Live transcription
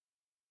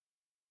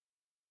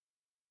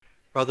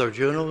Brother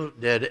Juno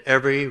did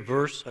every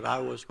verse that I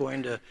was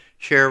going to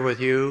share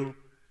with you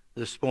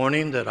this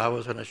morning that I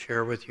was going to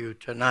share with you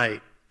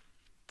tonight.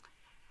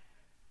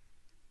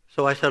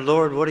 So I said,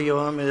 Lord, what do you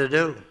want me to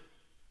do?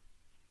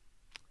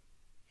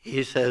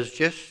 He says,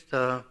 just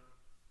go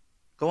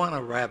on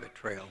a rabbit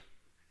trail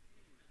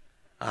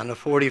on the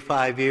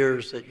 45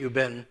 years that you've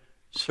been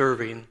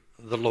serving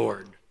the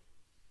Lord.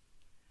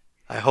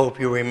 I hope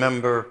you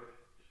remember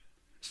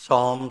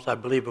Psalms, I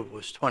believe it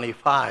was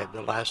 25,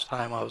 the last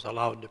time I was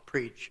allowed to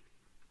preach.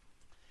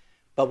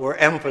 But we're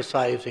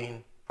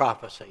emphasizing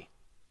prophecy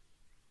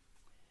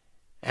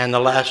and the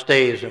last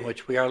days in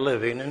which we are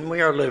living, and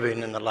we are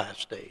living in the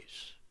last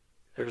days.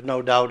 There's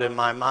no doubt in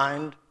my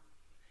mind,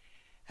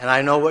 and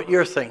I know what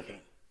you're thinking.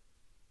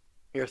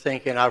 You're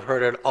thinking, I've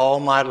heard it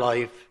all my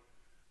life,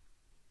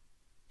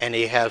 and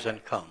he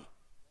hasn't come.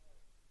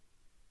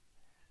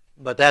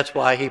 But that's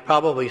why he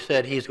probably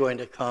said he's going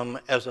to come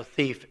as a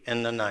thief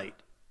in the night.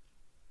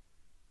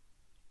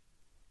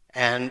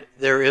 And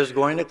there is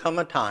going to come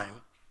a time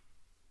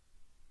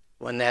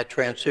when that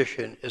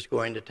transition is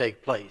going to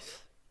take place.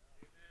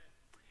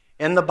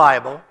 In the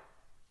Bible,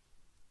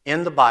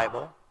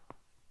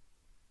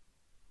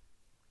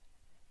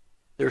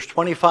 there's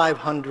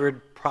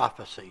 2,500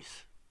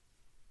 prophecies.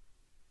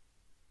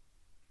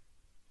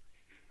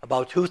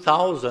 About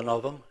 2,000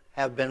 of them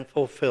have been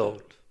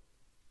fulfilled.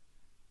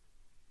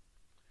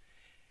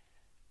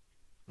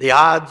 The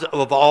odds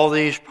of all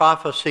these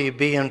prophecies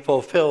being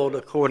fulfilled,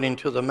 according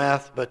to the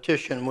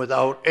mathematician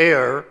without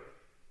error,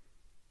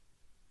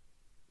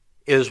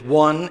 is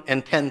 1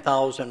 in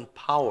 10,000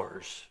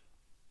 powers,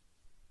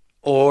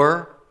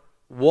 or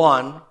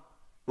 1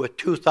 with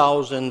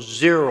 2,000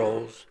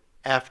 zeros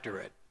after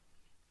it.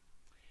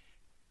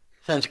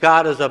 Since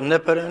God is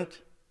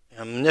omnipotent,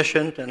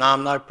 omniscient, and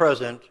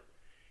omnipresent,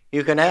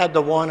 you can add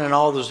the 1 and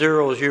all the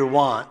zeros you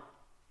want.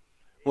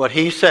 What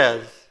he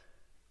says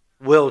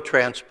will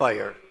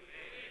transpire.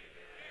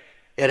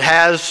 It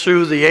has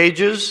through the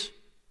ages,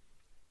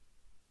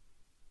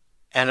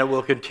 and it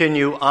will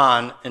continue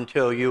on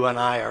until you and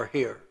I are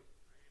here.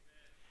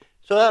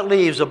 So that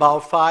leaves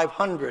about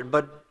 500,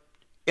 but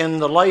in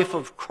the life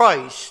of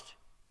Christ,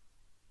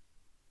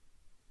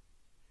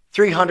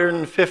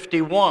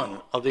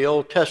 351 of the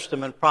Old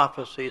Testament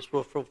prophecies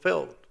were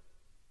fulfilled,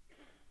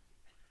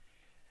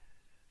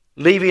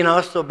 leaving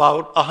us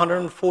about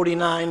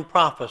 149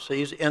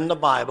 prophecies in the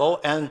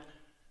Bible, and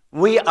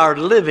we are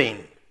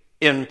living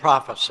in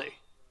prophecy.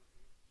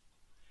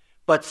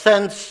 But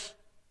since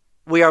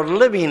we are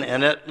living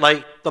in it,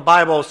 like the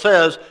Bible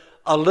says,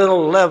 a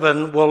little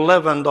leaven will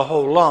leaven the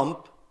whole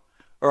lump,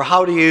 or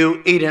how do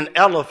you eat an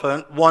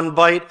elephant, one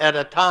bite at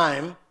a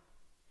time?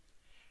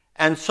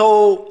 And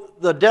so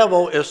the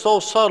devil is so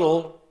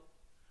subtle,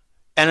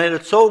 and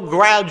it's so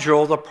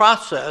gradual, the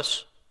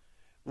process,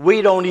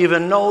 we don't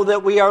even know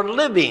that we are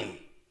living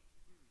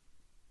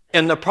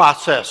in the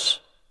process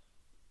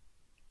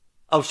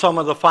of some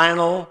of the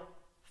final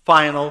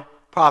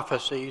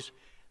prophecies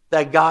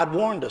that God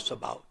warned us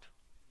about.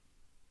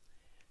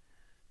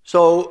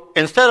 So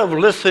instead of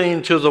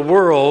listening to the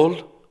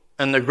world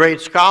and the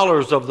great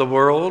scholars of the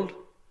world,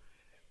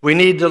 we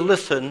need to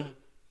listen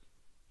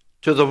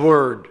to the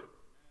Word.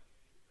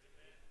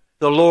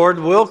 The Lord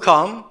will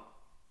come,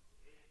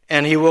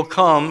 and he will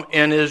come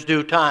in his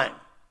due time.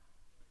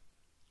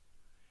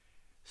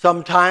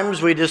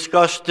 Sometimes we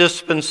discuss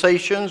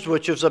dispensations,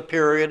 which is a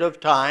period of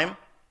time.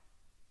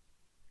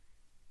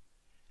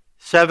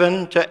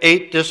 7 to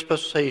 8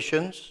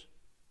 dispensations.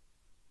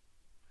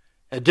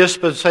 A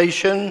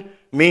dispensation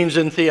means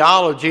in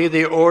theology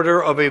the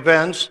order of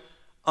events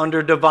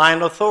under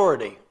divine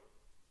authority.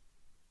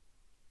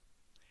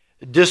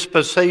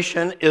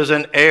 Dispensation is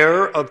an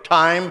era of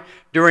time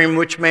during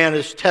which man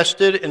is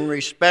tested in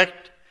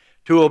respect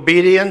to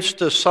obedience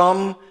to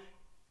some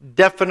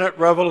definite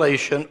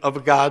revelation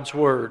of God's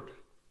Word.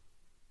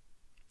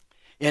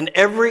 In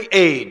every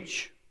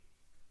age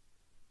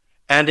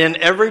and in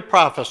every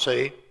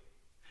prophecy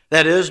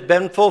that has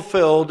been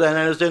fulfilled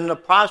and is in the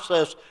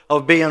process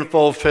of being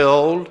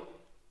fulfilled,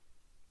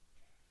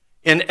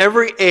 in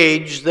every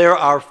age there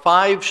are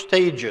 5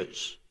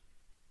 stages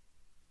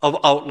of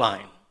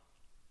outline.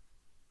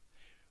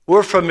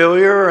 We're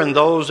familiar, and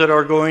those that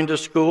are going to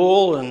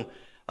school and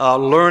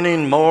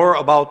learning more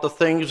about the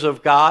things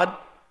of God.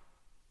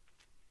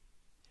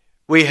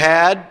 We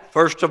had,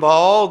 first of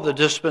all, the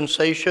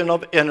dispensation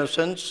of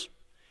innocence,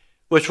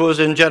 which was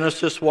in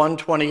Genesis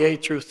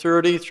 1:28 through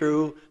 30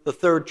 through the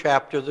 3rd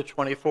chapter, the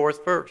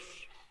 24th verse.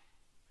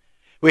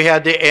 We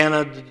had the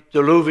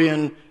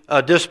antediluvian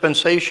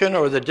dispensation,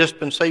 or the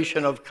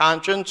dispensation of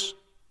conscience,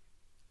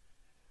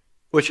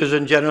 which is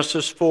in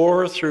Genesis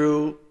 4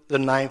 through the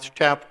 9th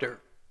chapter.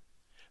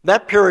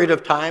 That period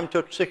of time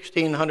took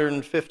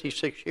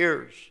 1,656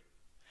 years.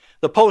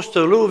 The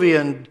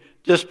post-diluvian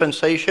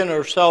dispensation,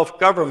 or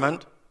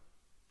self-government,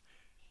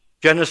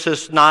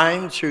 Genesis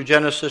 9 through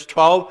Genesis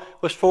 12,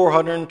 was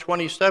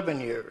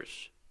 427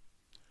 years.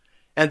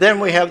 And then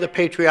we have the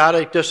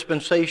patriotic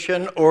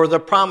dispensation, or the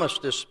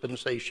promised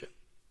dispensation.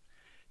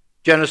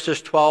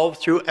 Genesis 12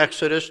 through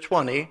Exodus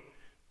 20,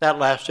 That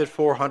lasted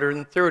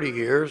 430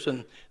 years.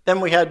 And then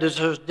we had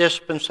this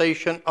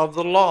dispensation of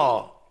the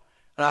law.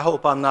 And I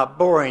hope I'm not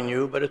boring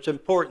you, but it's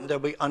important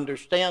that we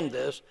understand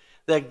this,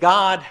 that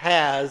God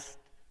has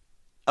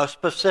a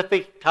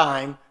specific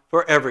time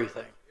for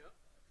everything.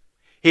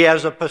 He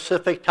has a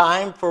specific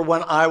time for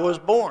when I was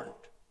born.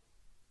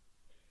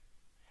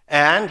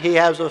 And he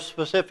has a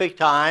specific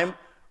time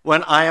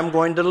when I am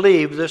going to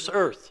leave this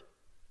earth.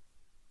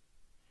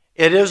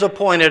 It is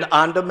appointed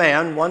unto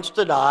man once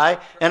to die,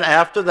 and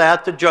after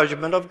that the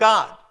judgment of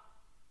God.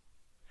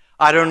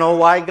 I don't know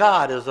why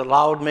God has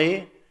allowed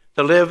me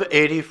to live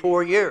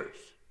 84 years.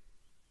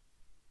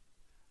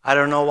 I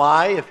don't know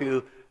why.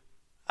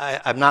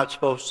 I'm not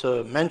supposed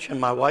to mention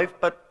my wife,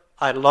 but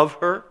I love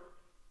her.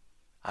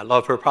 I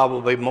love her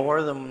probably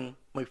more than when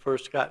we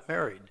first got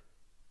married.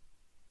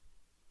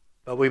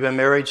 But we've been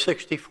married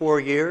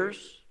 64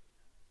 years,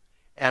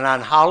 and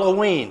on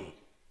Halloween,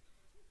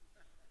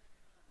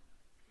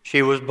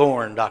 she was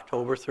born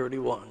October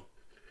 31.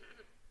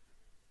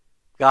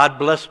 God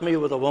blessed me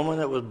with a woman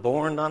that was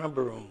born on a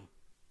broom.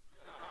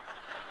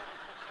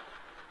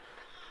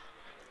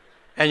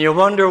 And you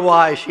wonder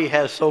why she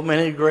has so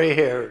many gray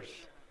hairs.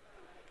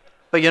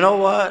 But you know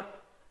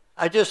what?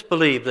 I just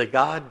believe that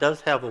God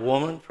does have a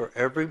woman for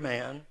every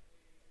man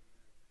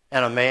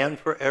and a man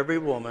for every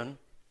woman.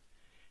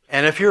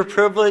 And if you're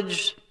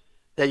privileged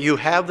that you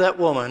have that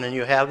woman and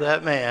you have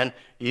that man,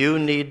 you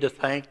need to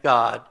thank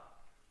God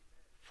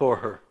for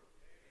her.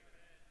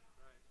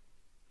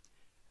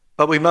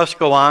 But we must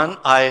go on.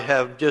 I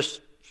have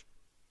just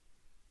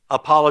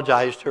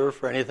apologized to her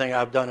for anything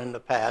I've done in the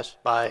past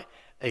by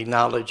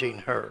acknowledging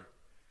her.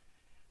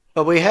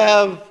 But we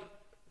have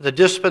the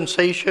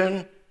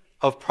dispensation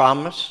of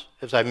promise,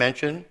 as I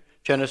mentioned,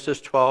 Genesis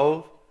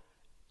 12,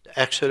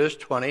 Exodus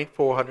 20,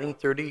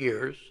 430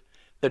 years.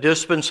 The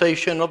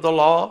dispensation of the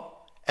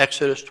law,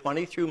 Exodus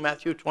 20 through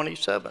Matthew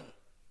 27.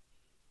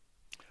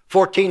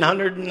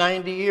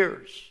 1,490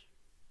 years.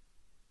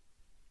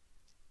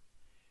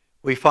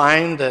 We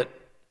find that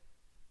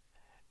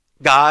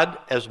God,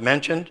 as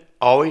mentioned,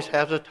 always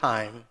has a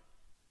time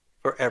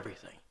for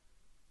everything.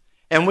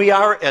 And we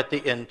are at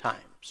the end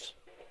times.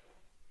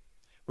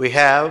 We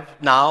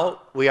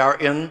are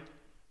in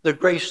the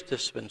grace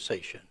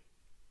dispensation,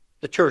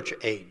 the church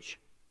age.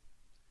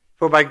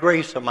 For by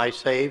grace am I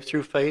saved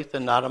through faith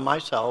and not of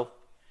myself.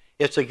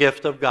 It's a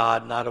gift of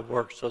God, not of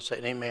works, lest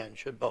any man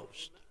should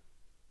boast.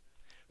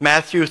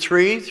 Matthew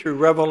 3 through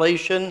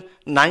Revelation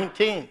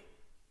 19.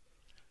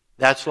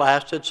 That's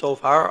lasted so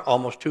far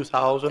almost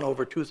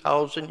over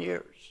 2,000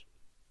 years.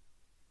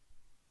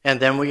 And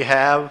then we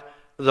have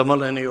the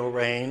millennial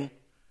reign,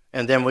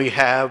 and then we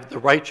have the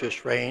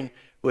righteous reign,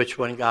 which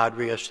when God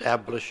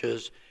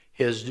reestablishes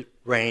his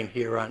reign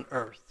here on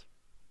earth.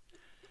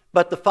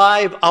 But the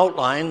 5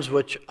 outlines,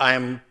 which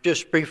I'm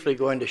just briefly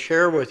going to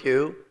share with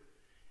you,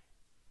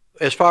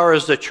 as far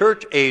as the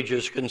church age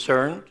is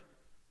concerned,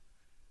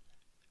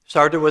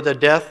 started with the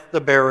death, the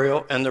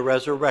burial, and the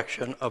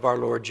resurrection of our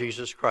Lord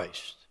Jesus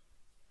Christ.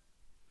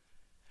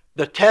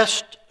 The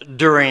test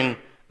during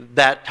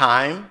that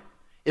time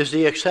is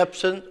the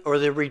acceptance or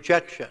the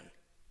rejection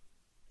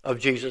of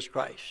Jesus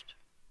Christ.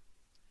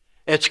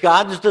 It's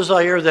God's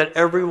desire that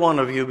every one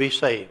of you be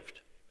saved.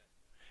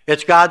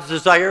 It's God's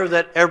desire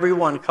that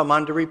everyone come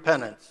unto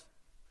repentance.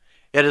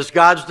 It is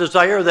God's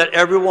desire that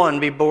everyone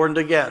be born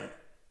again.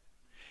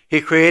 He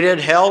created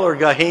hell or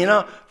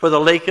Gehenna for the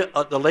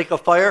lake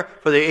of fire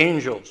for the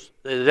angels,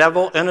 the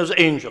devil and his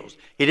angels.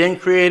 He didn't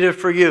create it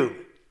for you.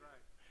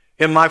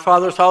 In my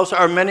Father's house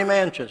are many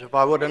mansions. If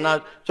I would have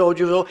not told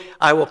you so,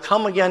 I will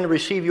come again to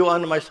receive you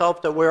unto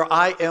myself, that where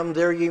I am,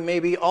 there ye may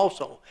be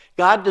also.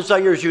 God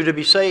desires you to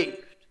be saved.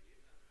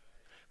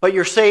 But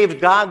you're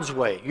saved God's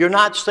way. You're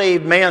not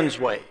saved man's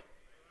way.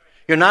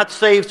 You're not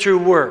saved through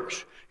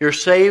works. You're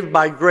saved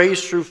by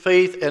grace through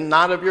faith and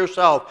not of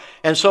yourself.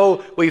 And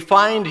so we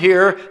find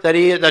here that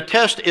the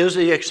test is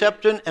the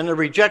acceptance and the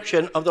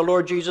rejection of the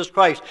Lord Jesus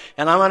Christ.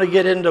 And I'm going to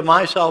get into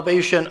my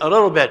salvation a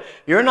little bit.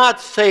 You're not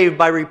saved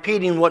by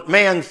repeating what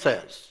man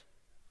says.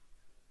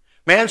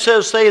 Man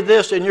says, say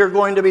this, and you're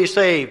going to be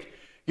saved.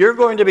 You're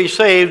going to be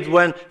saved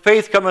when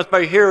faith cometh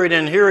by hearing,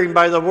 and hearing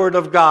by the word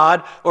of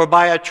God, or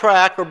by a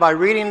tract, or by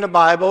reading the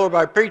Bible, or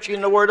by preaching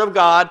the word of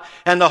God,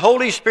 and the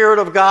Holy Spirit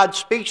of God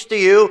speaks to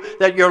you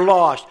that you're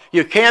lost.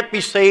 You can't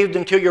be saved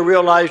until you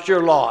realize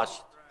you're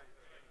lost.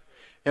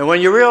 And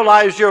when you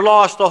realize you're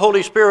lost, the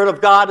Holy Spirit of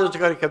God is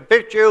going to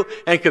convict you,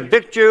 and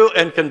convict you,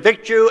 and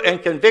convict you,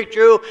 and convict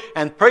you,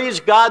 and praise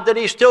God that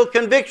He's still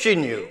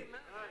convicting you.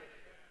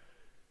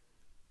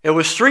 It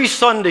was 3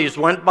 Sundays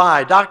went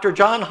by. Dr.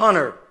 John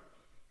Hunter,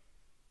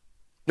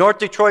 North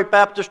Detroit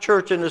Baptist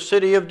Church in the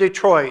city of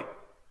Detroit.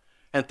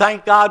 And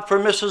thank God for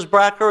Mrs.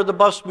 Bracker, the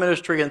bus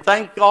ministry. And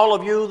thank all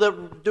of you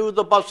that do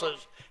the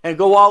buses and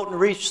go out and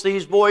reach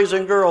these boys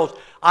and girls.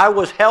 I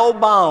was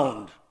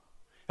hell-bound.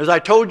 As I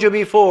told you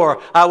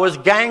before, I was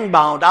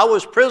gang-bound. I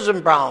was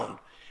prison-bound.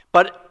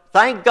 But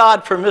thank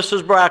God for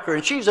Mrs. Bracker.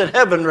 And she's in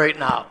heaven right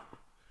now.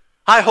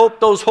 I hope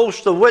those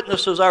hosts of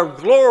witnesses are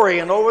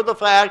glorying over the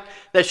fact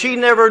that she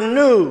never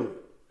knew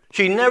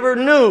She never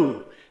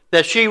knew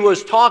that she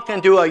was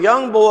talking to a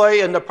young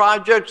boy in the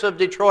projects of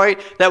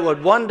Detroit that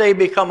would one day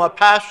become a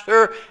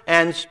pastor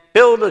and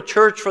build a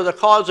church for the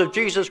cause of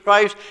Jesus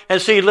Christ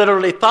and see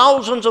literally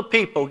thousands of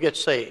people get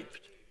saved.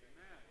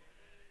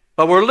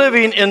 But we're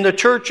living in the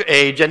church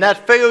age, and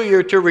that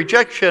failure to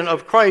rejection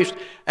of Christ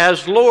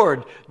as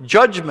Lord,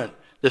 judgment,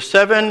 the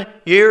 7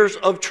 years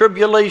of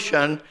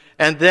tribulation,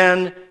 and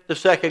then the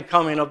second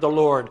coming of the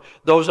Lord.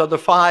 Those are the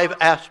 5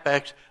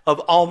 aspects of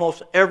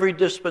almost every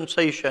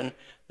dispensation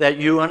that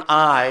you and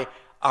I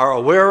are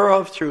aware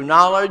of through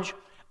knowledge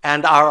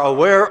and are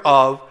aware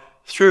of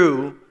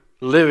through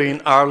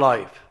living our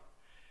life.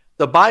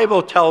 The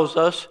Bible tells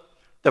us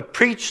to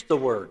preach the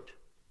word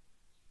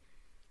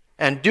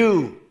and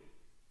do.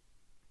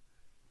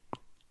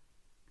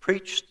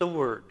 Preach the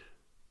word.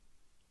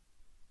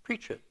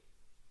 Preach it.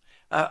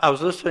 I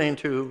was listening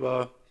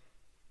to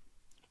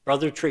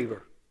Brother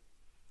Trieber,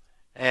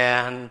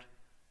 and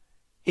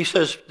he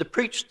says to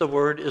preach the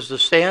word is to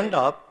stand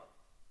up,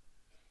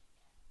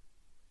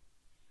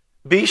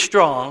 be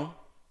strong,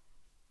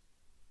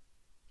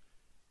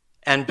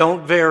 and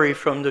don't vary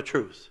from the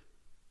truth.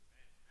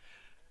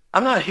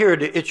 I'm not here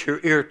to itch your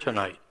ear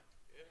tonight.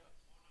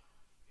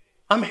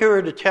 I'm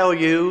here to tell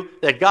you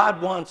that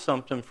God wants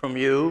something from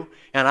you,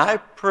 and I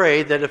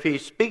pray that if he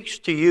speaks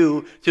to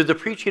you through the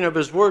preaching of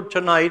his word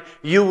tonight,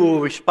 you will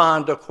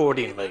respond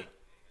accordingly.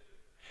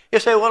 You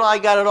say, well, I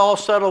got it all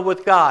settled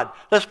with God.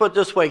 Let's put it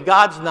this way.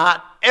 God's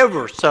not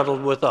ever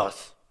settled with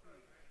us.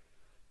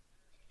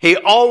 He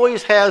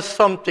always has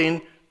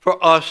something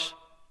for us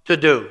to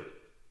do.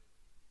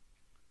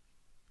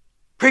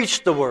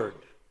 Preach the word.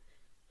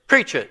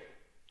 Preach it.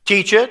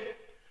 Teach it.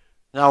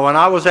 Now, when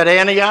I was at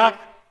Antioch,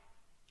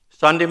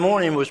 Sunday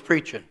morning was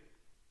preaching.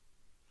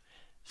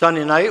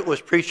 Sunday night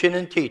was preaching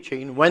and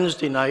teaching.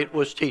 Wednesday night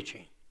was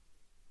teaching.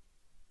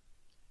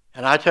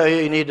 And I tell you,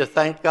 you need to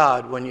thank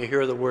God when you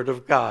hear the word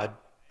of God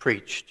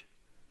preached.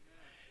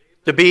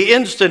 To be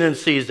instant in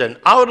season,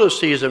 out of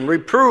season,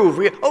 reprove.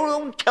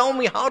 Don't tell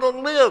me how to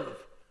live.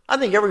 I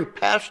think every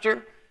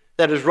pastor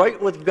that is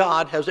right with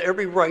God has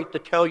every right to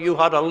tell you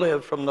how to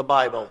live from the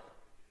Bible.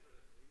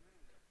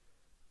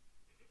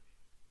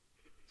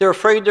 They're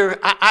afraid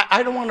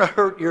I don't want to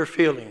hurt your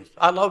feelings.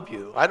 I love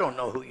you. I don't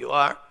know who you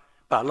are,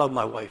 but I love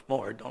my wife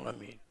more. Don't let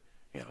me,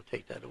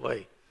 take that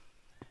away.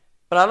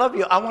 But I love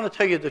you. I want to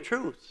tell you the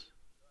truth.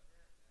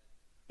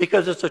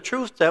 Because it's the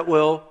truth that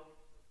will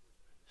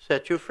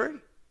set you free.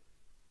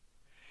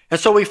 And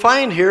so we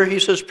find here, he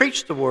says,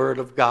 preach the word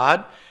of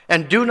God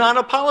and do not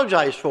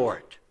apologize for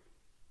it.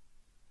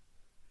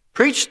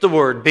 Preach the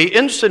word, be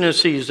instant in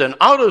season,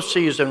 out of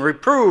season,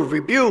 reprove,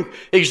 rebuke,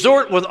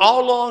 exhort with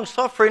all long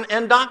suffering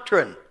and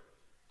doctrine.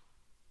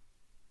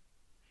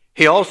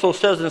 He also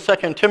says in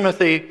 2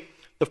 Timothy,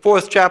 the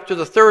 4th chapter,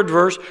 the 3rd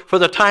verse, for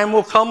the time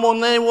will come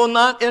when they will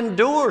not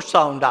endure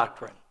sound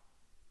doctrine,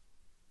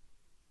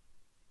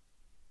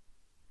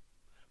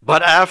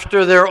 but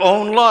after their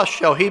own lust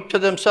shall heap to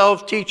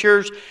themselves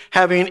teachers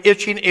having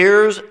itching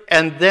ears.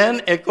 And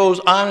then it goes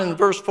on in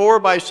verse 4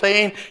 by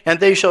saying, and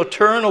they shall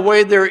turn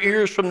away their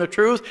ears from the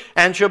truth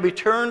and shall be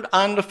turned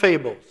unto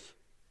fables.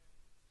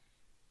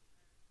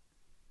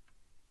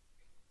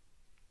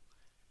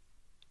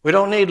 We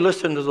don't need to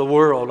listen to the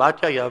world. I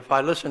tell you, if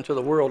I listen to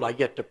the world, I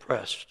get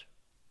depressed.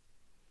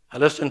 I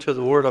listen to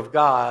the word of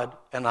God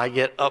and I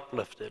get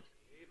uplifted.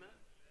 Amen.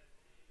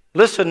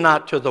 Listen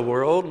not to the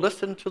world,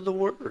 listen to the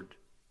word.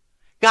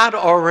 God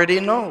already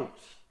knows.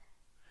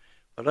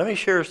 But let me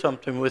share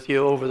something with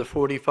you over the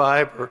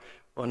 45,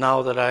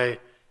 now that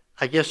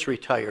I guess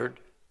retired.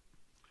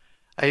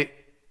 I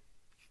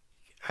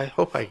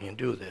hope I can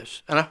do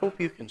this, and I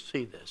hope you can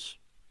see this.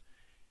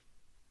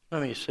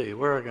 Let me see,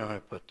 where am I going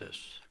to put this?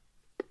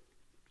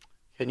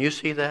 Can you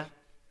see that?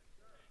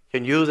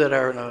 Can you that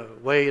are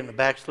way in the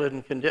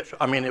backslidden condition,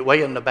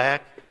 way in the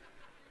back?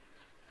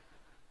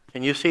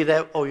 Can you see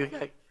that? Oh, you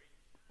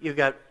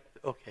got,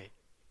 okay.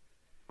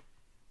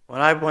 When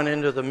I went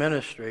into the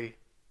ministry,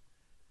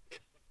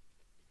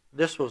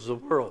 this was the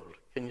world.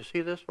 Can you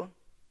see this one?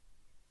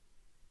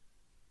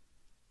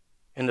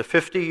 In the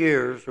 50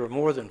 years, or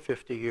more than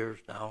 50 years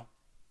now,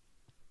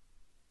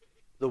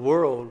 the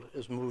world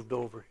has moved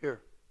over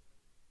here.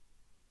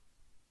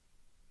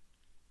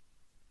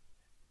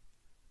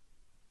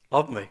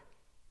 Love me.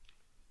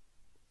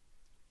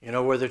 You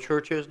know where the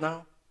church is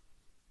now?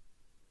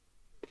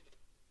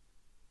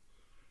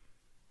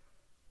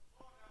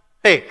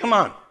 Hey, come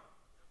on.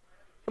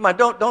 Come on,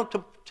 don't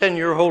pretend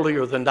you're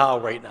holier than thou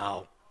right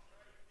now.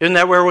 Isn't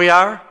that where we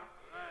are?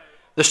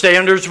 The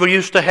standards we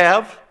used to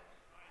have?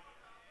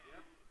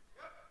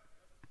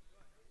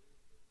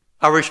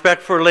 Our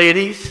respect for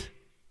ladies?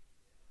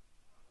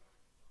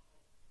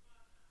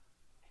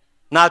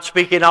 Not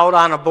speaking out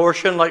on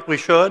abortion like we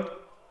should?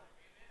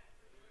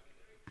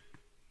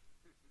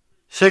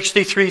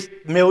 63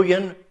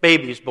 million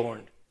babies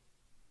born.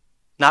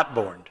 Not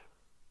born.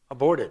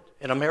 Aborted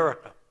in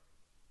America.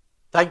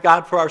 Thank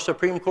God for our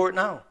Supreme Court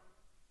now.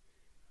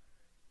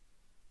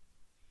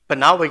 But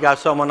now we got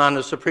someone on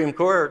the Supreme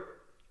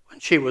Court, when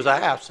she was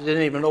asked,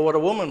 didn't even know what a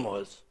woman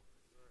was.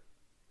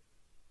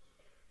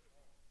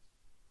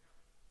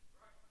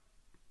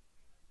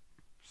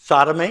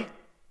 Sodomy?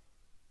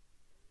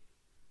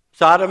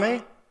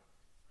 Sodomy?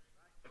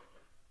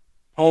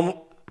 Home.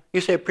 You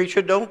say,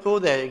 preacher, don't go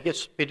there. It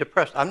gets me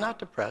depressed. I'm not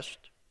depressed.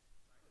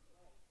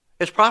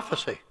 It's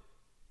prophecy.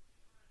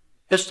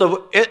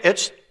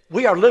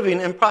 We are living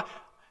in prophecy.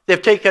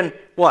 They've taken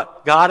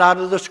what? God out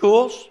of the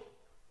schools?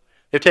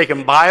 They've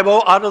taken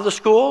Bible out of the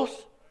schools?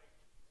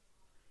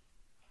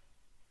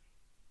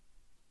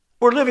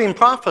 We're living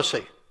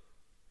prophecy.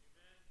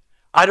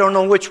 I don't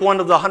know which one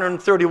of the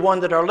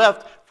 131 that are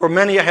left, for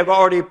many have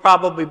already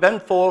probably been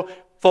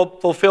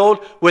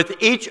fulfilled with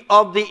each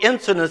of the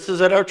incidences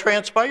that are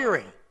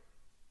transpiring.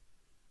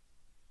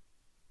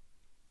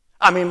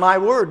 I mean, my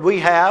word, we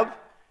have,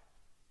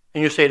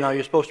 and you say, now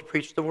you're supposed to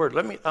preach the word.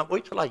 Let me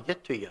wait till I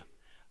get to you.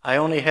 I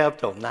only have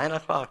till 9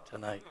 o'clock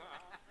tonight.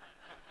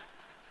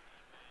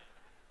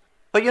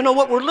 But you know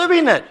what? We're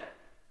living it.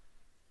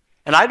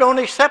 And I don't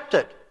accept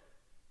it.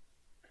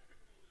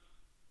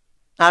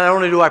 Not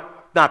only do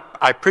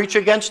I preach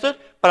against it,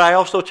 but I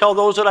also tell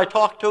those that I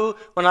talk to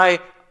when I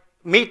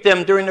meet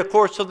them during the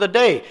course of the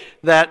day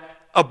that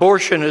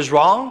abortion is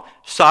wrong,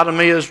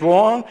 sodomy is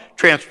wrong,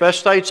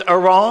 transvestites are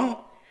wrong,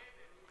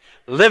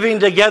 living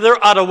together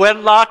out of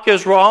wedlock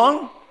is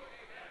wrong,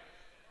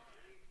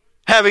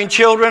 having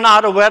children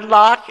out of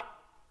wedlock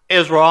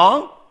is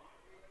wrong.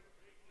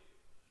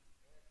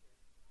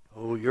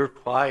 Oh, you're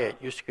quiet.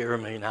 You scare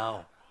me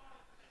now.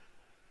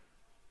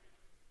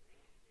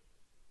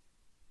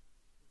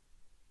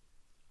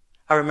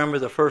 I remember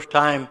the first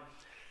time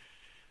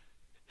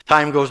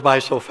goes by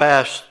so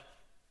fast,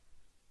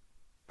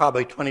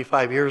 probably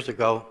 25 years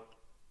ago,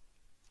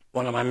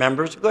 one of my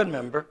members, a good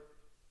member,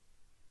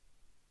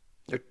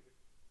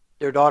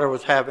 their daughter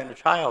was having a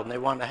child, and they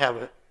wanted to have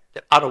it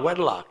out of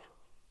wedlock.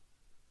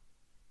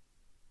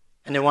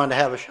 And they wanted to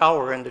have a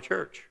shower in the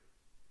church.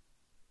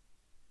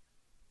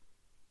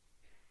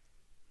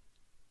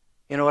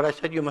 You know what I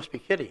said? You must be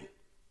kidding.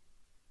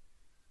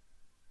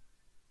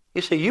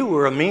 You say, you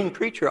were a mean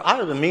preacher. I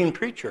was a mean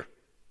preacher.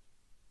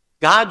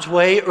 God's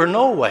way or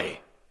no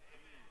way.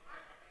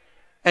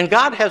 And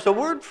God has a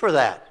word for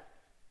that.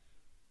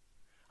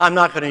 I'm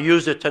not going to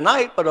use it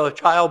tonight, but a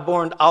child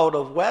born out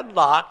of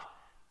wedlock.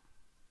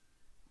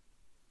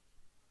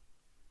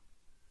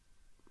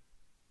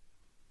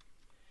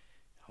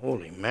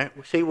 Holy man.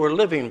 See, we're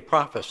living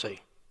prophecy.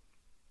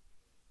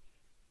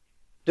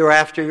 They're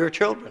after your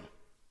children.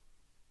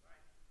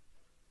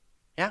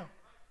 Yeah.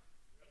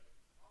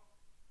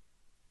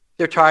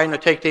 They're trying to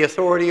take the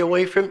authority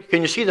away from you.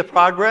 Can you see the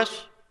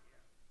progress?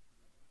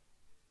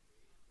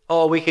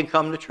 Oh, we can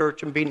come to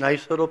church and be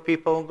nice little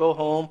people and go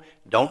home.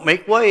 Don't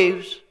make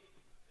waves.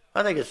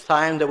 I think it's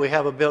time that we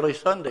have a Billy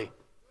Sunday.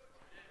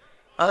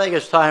 I think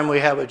it's time we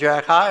have a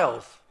Jack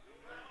Hiles.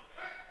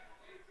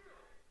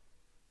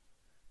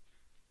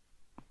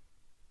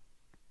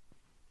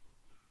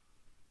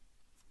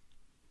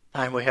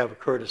 Time we have a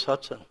Curtis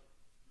Hudson.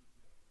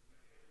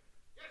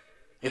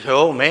 You say,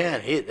 oh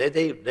man,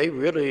 they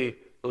really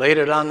laid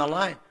it on the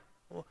line.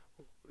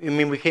 You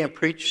mean we can't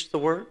preach the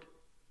word?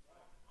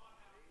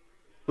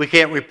 We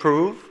can't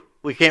reprove?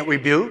 We can't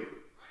rebuke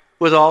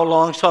with all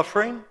long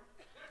suffering?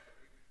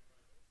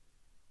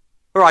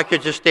 Or I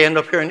could just stand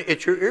up here and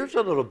itch your ears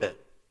a little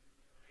bit.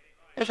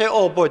 And say,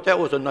 oh boy, that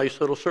was a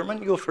nice little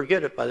sermon. You'll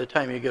forget it by the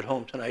time you get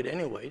home tonight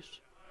anyways.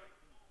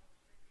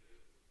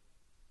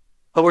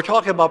 But we're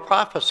talking about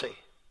prophecy.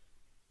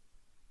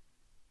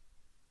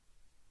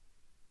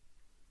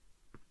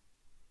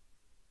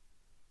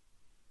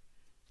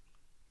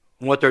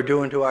 And what they're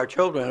doing to our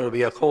children, it'll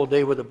be a cold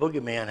day where the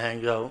boogeyman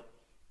hangs out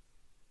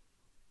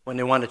when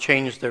they want to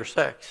change their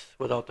sex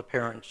without the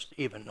parents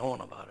even knowing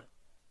about it.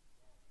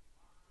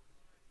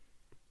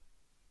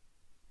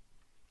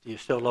 Do you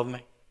still love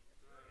me?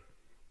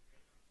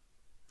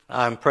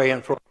 I'm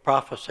praying for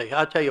prophecy.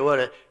 I'll tell you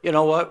what, you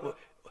know what?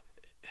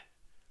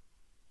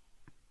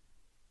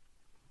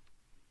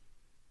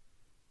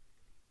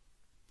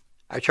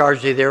 I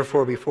charge thee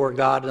therefore before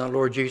God and the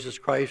Lord Jesus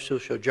Christ, who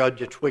shall judge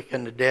the quick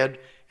and the dead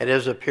at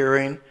his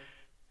appearing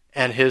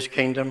and his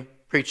kingdom.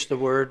 Preach the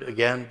word,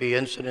 again, be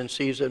instant in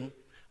season,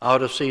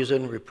 out of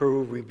season,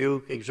 reprove,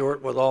 rebuke,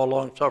 exhort with all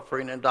long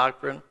suffering and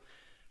doctrine.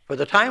 For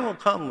the time will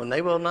come when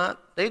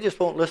they just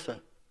won't listen.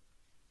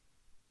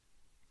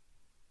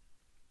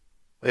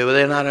 They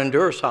will not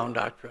endure sound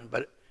doctrine,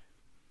 but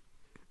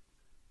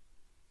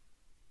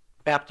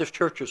Baptist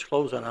churches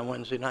closing on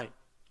Wednesday night.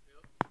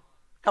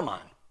 Come on.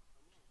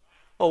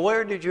 Well,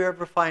 where did you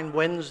ever find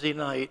Wednesday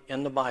night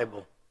in the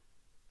Bible?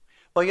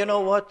 Well, you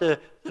know what? The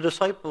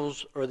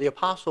disciples or the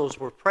apostles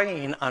were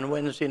praying on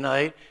Wednesday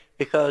night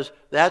because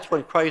that's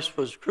when Christ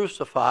was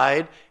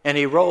crucified and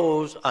he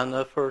rose on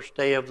the first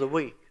day of the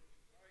week.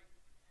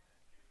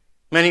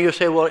 Many of you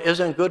say, well,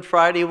 isn't Good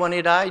Friday when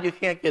he died? You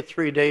can't get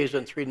 3 days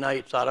and 3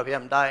 nights out of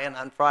him dying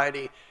on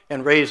Friday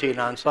and raising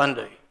on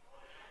Sunday.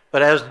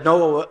 But as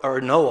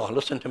Noah,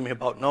 listen to me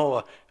about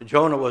Noah.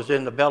 Jonah was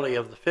in the belly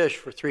of the fish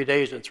for 3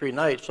 days and 3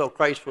 nights. So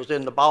Christ was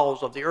in the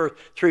bowels of the earth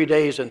 3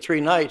 days and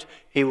 3 nights.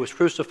 He was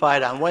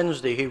crucified on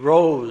Wednesday. He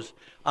rose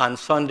on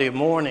Sunday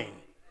morning.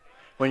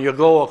 when you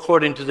go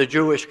according to the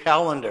Jewish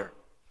calendar.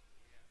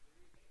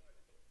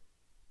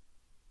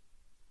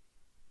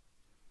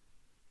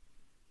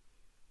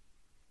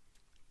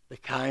 The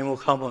time will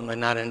come when they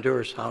not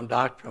endure sound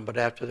doctrine, but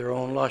after their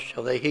own lust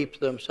shall they heap to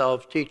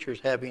themselves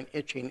teachers having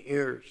itching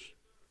ears.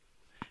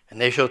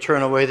 And they shall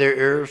turn away their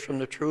ears from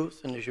the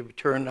truth, and they shall be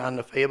turned on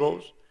to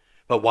fables.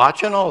 But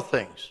watch in all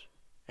things,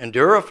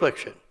 endure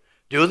affliction,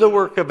 do the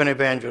work of an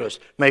evangelist,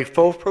 make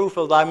full proof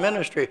of thy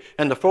ministry.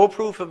 And the full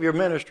proof of your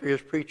ministry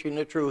is preaching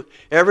the truth.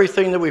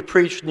 Everything that we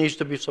preach needs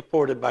to be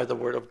supported by the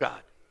Word of God.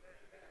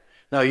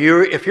 Now,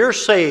 if you're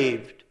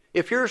saved,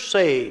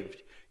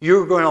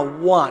 you're going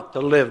to want to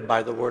live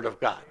by the Word of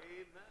God.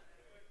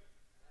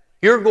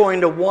 You're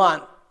going to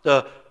want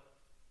the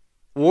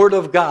Word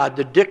of God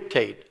to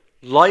dictate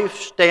life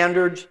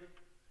standards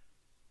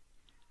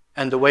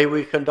and the way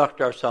we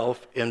conduct ourselves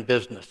in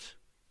business.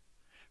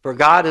 For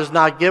God has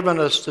not given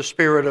us the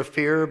spirit of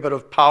fear, but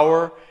of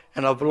power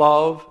and of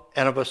love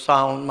and of a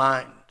sound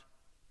mind.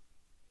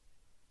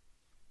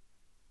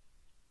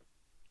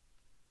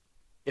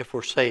 If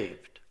we're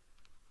saved.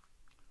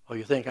 Oh,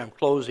 you think I'm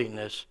closing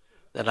this,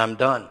 that I'm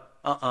done?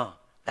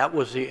 That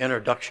was the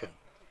introduction.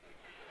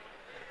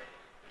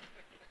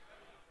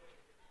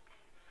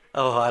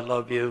 Oh, I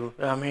love you.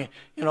 I mean,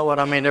 you know what?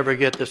 I may never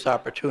get this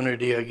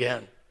opportunity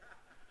again.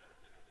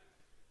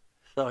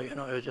 So,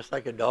 it's just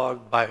like a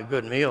dog by a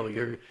good meal.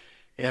 You're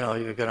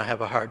going to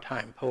have a hard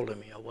time pulling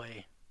me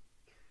away.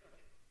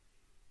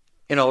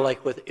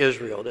 Like with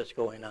Israel that's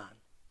going on.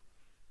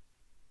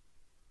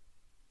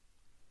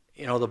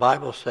 The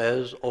Bible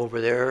says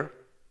over there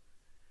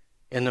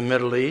in the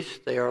Middle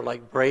East, they are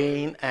like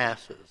braying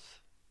asses.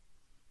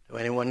 Do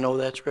anyone know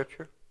that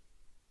scripture?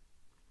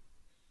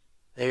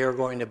 They are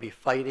going to be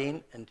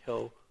fighting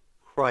until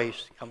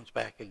Christ comes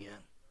back again.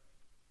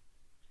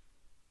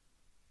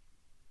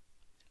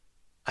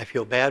 I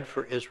feel bad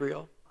for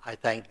Israel. I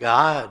thank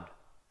God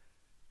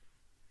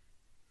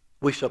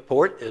we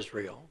support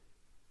Israel.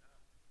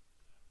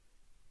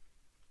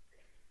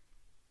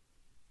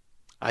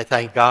 I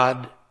thank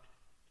God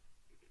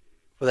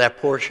for that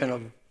portion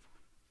of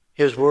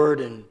His Word,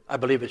 and I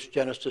believe it's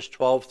Genesis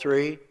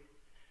 12:3,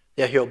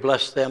 that He'll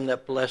bless them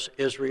that bless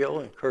Israel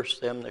and curse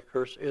them that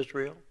curse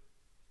Israel.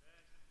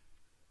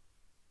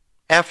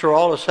 After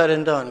all is said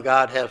and done,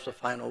 God has the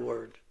final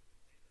word.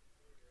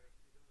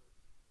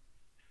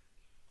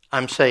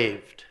 I'm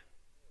saved.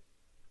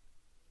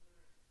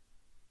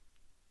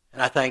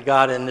 And I thank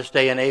God in this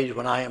day and age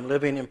when I am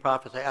living in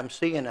prophecy, I'm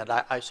seeing it.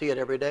 I see it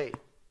every day.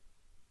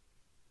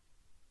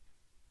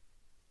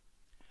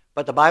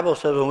 But the Bible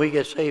says when we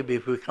get saved, we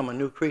become a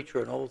new creature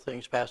and old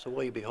things pass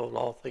away. Behold,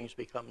 all things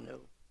become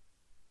new.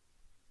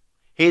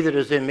 He that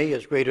is in me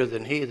is greater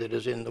than he that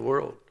is in the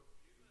world.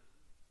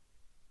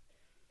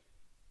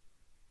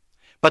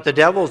 But the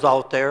devil's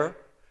out there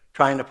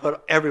trying to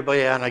put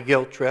everybody on a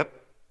guilt trip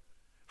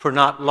for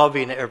not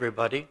loving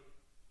everybody.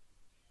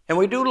 And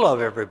we do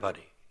love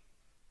everybody.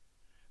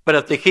 But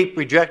if they keep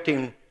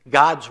rejecting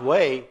God's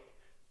way,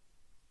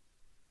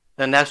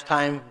 then that's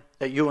time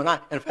that you and I,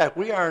 in fact,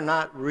 we are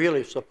not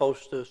really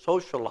supposed to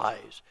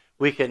socialize.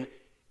 We can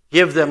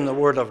give them the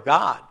Word of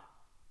God,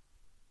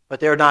 but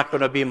they're not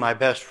going to be my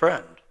best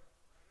friend.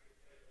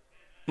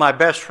 My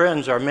best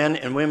friends are men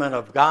and women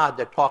of God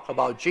that talk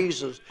about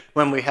Jesus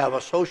when we have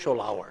a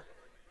social hour.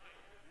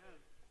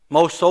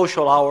 Most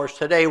social hours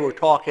today, we're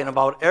talking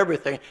about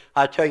everything.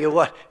 I tell you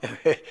what,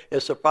 it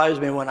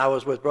surprised me when I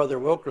was with Brother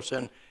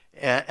Wilkerson,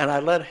 and I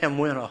let him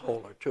win a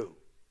hole or two.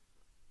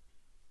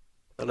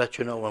 To let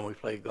you know when we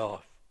played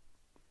golf.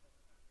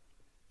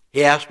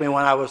 He asked me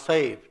when I was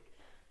saved.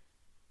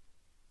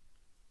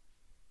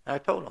 And I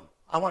told him,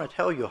 I want to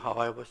tell you how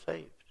I was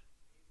saved.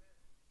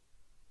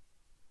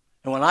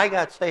 And when I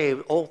got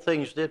saved, old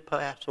things did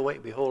pass away.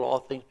 Behold, all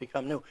things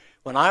become new.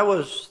 When I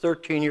was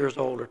 13 years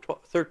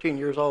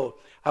old,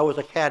 I was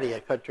a caddy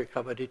at Country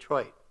Club of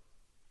Detroit.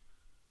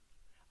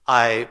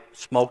 I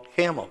smoked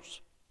Camels.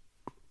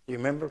 Do you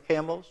remember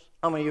Camels?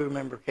 How many of you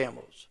remember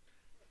Camels?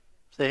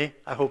 See,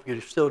 I hope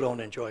you still don't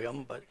enjoy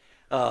them. But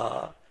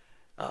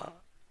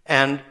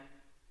and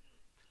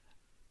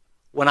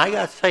when I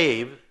got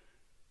saved,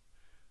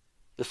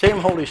 the same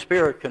Holy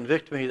Spirit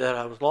convicted me that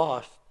I was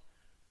lost,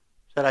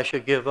 said I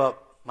should give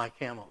up my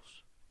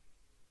Camels.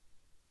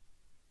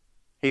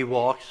 He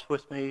walks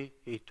with me.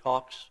 He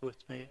talks with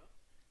me.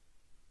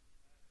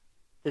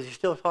 Does he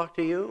still talk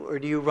to you, or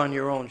do you run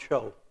your own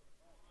show?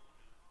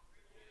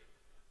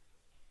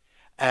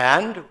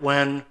 And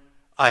when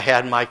I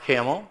had my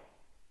Camel,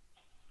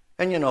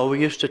 and we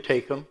used to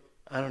take them.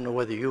 I don't know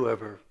whether you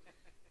ever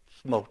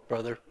smoked,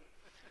 brother.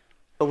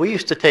 But we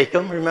used to take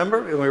them,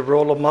 remember? And we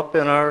roll them up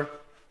in our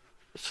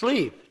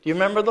sleeve. Do you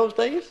remember those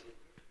days?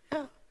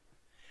 Yeah.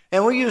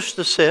 And we used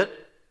to sit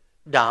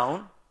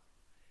down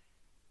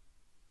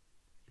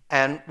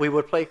and we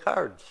would play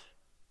cards.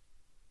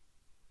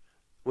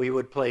 We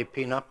would play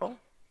pinochle.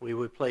 We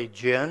would play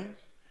gin.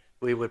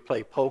 We would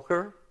play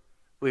poker.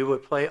 We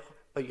would play,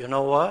 but you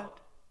know what?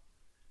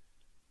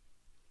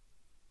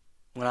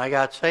 When I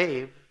got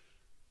saved,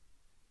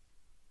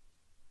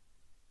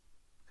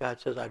 God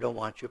says, I don't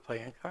want you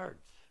playing cards.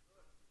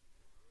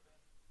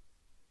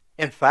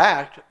 In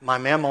fact, my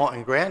mama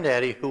and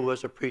granddaddy, who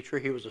was a preacher,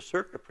 he was a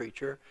circuit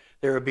preacher,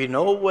 there would be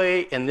no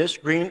way in this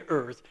green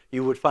earth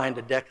you would find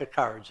a deck of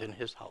cards in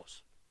his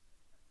house.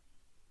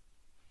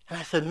 And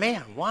I said,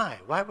 man, why?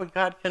 Why would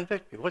God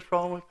convict me? What's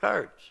wrong with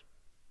cards?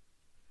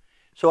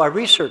 So I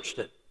researched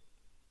it.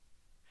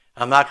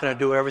 I'm not going to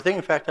do everything.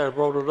 In fact, I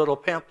wrote a little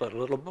pamphlet, a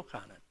little book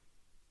on it.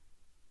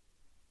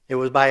 It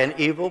was by an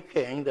evil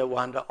king that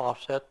wanted to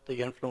offset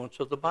the influence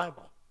of the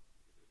Bible.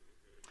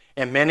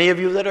 And many of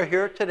you that are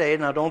here today,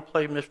 now don't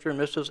play Mr. and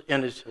Mrs.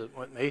 Innocent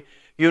with me,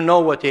 you know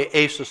what the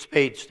Ace of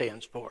Spades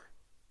stands for.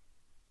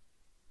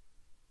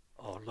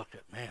 Oh, look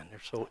at, man, they're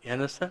so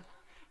innocent.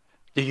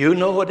 Do you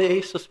know what the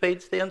Ace of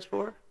Spades stands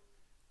for?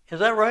 Is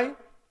that right?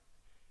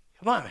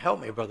 Come on,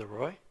 help me, Brother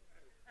Roy.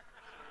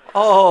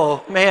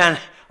 Oh, man,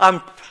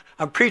 I'm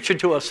preaching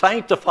to a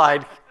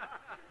sanctified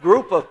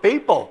group of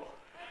people.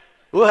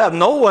 We'll have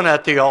no one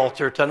at the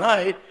altar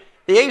tonight.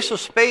 The Ace of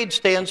Spades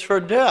stands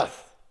for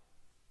death.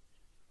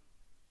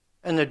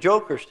 And the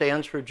Joker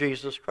stands for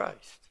Jesus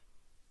Christ.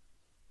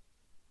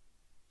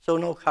 So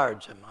no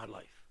cards in my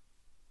life.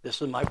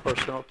 This is my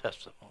personal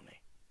testimony.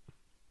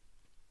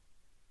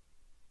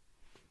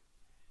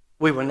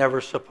 We would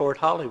never support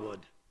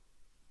Hollywood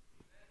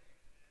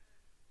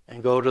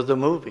and go to the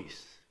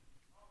movies.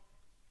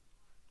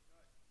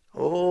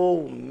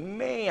 Oh,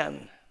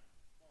 man.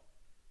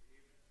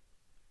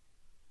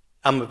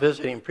 I'm a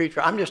visiting preacher.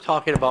 I'm just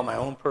talking about my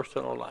own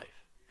personal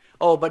life.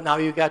 Oh, but now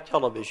you got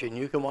television.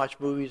 You can watch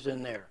movies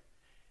in there.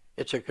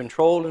 It's a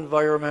controlled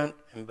environment,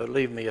 and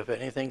believe me, if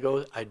anything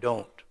goes, I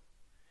don't.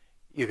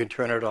 You can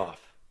turn it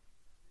off.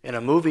 In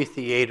a movie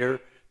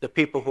theater, the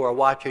people who are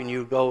watching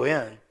you go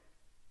in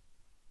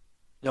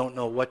don't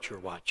know what you're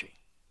watching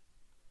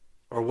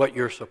or what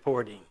you're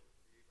supporting.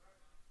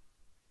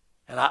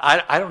 And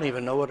I don't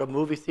even know what a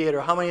movie theater,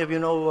 how many of you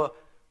know,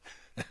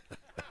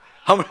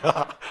 how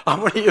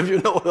many of you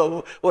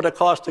know what it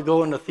costs to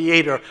go in the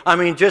theater? I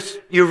mean, just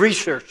you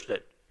researched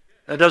it.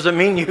 That doesn't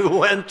mean you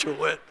went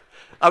to it.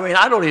 I mean,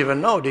 I don't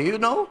even know. Do you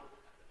know?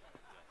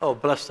 Oh,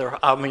 bless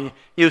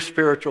you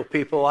spiritual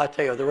people, I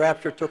tell you, the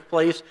rapture took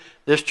place,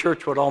 this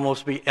church would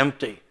almost be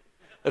empty.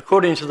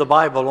 According to the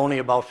Bible, only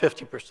about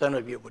 50%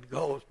 of you would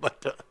go.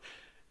 But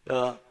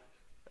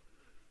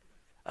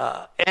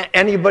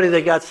anybody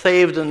that got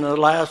saved in the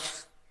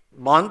last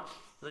month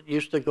that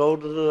used to go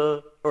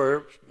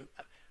to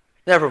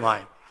never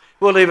mind.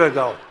 We'll leave it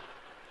go.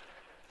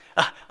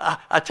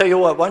 I tell you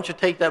what, why don't you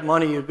take that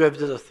money you give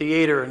to the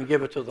theater and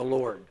give it to the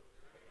Lord?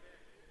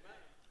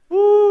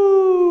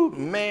 Woo,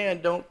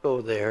 man, don't go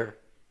there.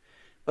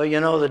 But you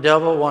know, the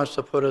devil wants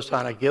to put us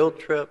on a guilt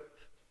trip.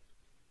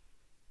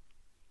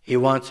 He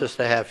wants us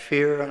to have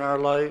fear in our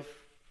life.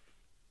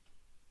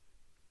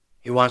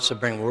 He wants to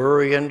bring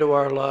worry into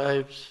our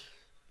lives.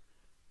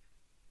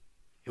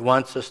 He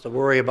wants us to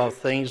worry about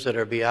things that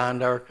are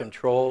beyond our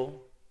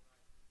control.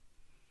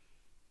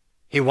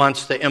 He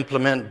wants to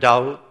implement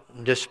doubt,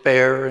 and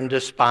despair, and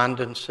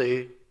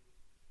despondency,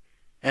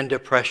 and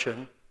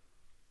depression.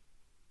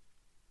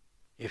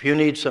 If you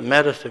need some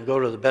medicine, go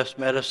to the best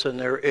medicine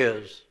there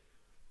is,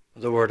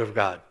 the Word of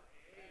God.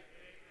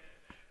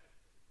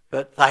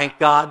 But thank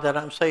God that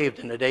I'm saved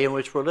in the day in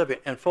which we're living.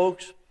 And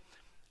folks,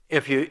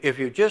 if you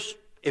could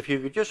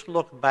just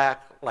look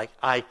back like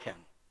I can,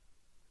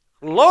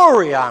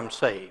 glory, I'm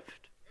saved.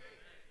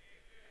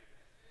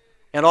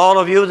 And all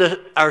of you that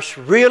are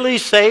really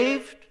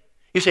saved,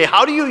 you say,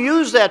 how do you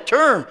use that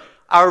term?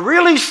 Are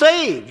really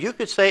saved? You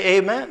could say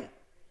amen.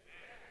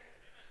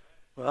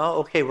 Well,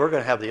 okay, we're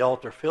going to have the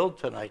altar filled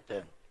tonight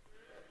then.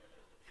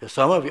 Because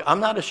some of you, I'm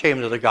not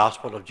ashamed of the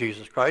gospel of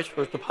Jesus Christ,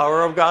 for it's the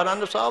power of God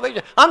unto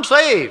salvation. I'm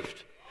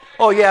saved.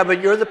 Oh, yeah,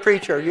 but you're the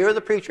preacher. You're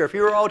the preacher. If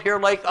you're out here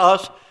like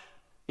us,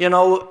 you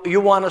know,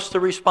 you want us to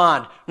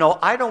respond. No,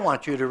 I don't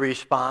want you to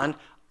respond.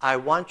 I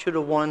want you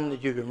to one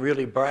that you can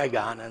really brag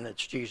on, and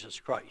it's Jesus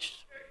Christ.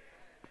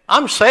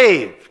 I'm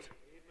saved.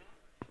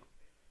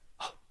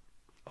 Oh,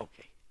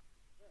 okay.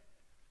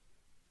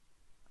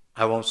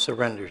 I won't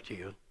surrender to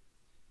you.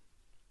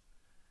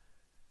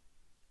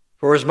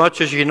 For as much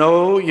as you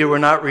know you were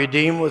not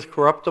redeemed with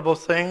corruptible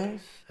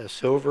things, as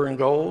silver and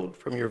gold,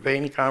 from your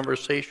vain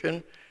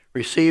conversation,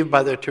 received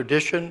by the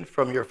tradition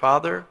from your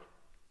father,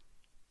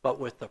 but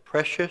with the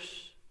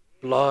precious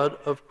blood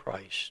of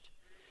Christ,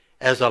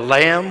 as a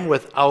lamb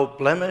without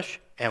blemish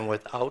and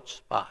without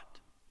spot.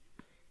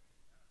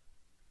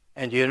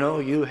 And you know,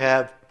 you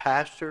have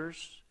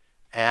pastors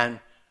and,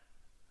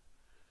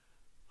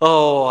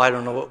 I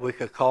don't know what we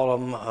could call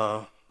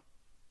them,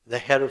 the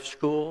head of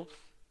schools.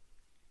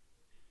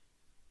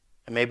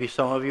 And maybe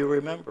some of you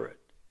remember it,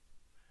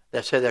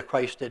 that said that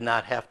Christ did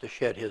not have to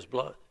shed his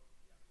blood.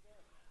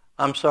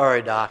 I'm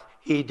sorry, Doc.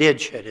 He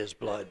did shed his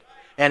blood.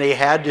 And he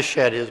had to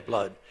shed his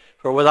blood.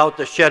 For without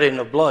the shedding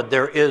of blood,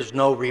 there is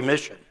no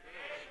remission.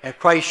 And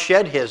Christ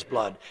shed his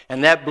blood.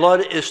 And that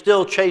blood is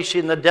still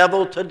chasing the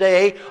devil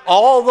today,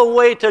 all the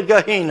way to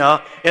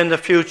Gehenna in the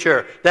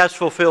future. That's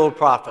fulfilled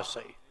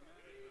prophecy.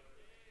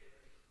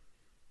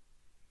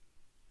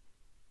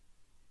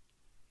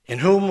 In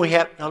whom we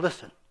have, now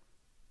listen,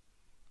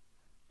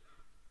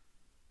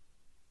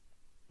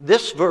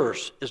 this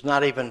verse is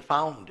not even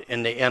found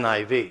in the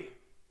NIV,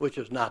 which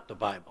is not the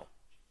Bible.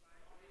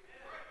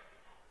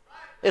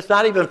 It's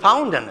not even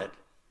found in it.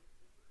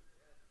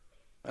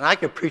 And I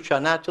could preach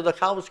on that till the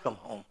cows come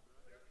home.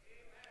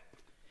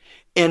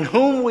 In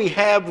whom we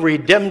have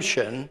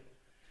redemption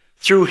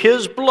through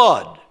his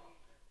blood,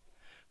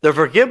 the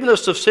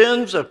forgiveness of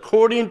sins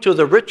according to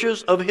the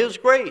riches of his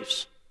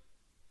grace.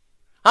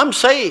 I'm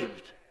saved.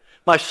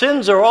 My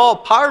sins are all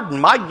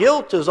pardoned. My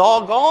guilt is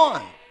all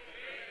gone.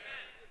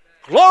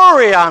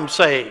 Glory, I'm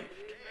saved.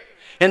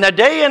 In the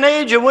day and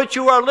age in which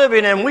you are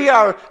living, and we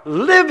are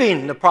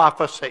living the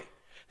prophecy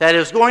that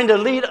is going to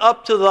lead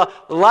up to the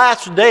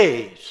last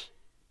days.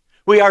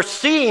 We are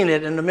seeing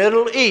it in the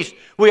Middle East.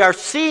 We are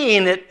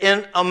seeing it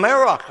in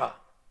America.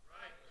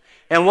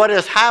 And what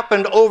has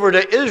happened over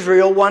to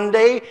Israel one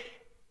day,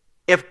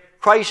 if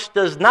Christ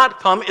does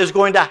not come, is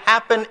going to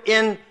happen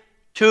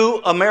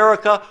into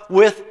America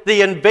with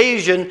the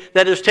invasion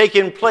that is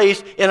taking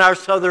place in our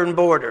southern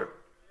border.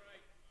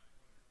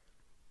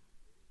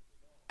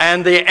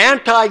 And the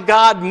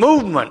anti-God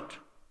movement.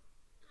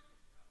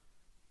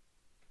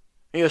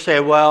 You say,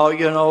 well,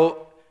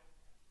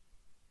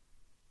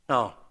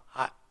 no.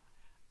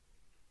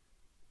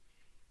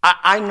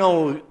 I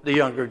know the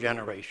younger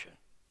generation.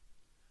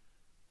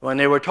 When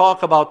they would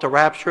talk about the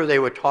rapture, they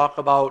would talk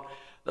about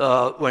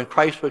when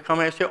Christ would come,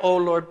 and say, oh,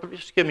 Lord,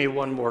 just give me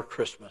one more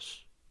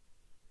Christmas.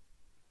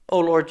 Oh,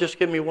 Lord, just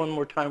give me one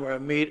more time where I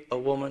meet a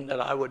woman that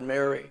I would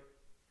marry.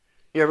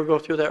 You ever go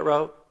through that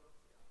route?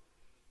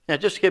 Yeah,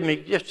 just give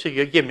me.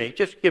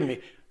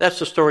 That's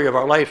the story of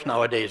our life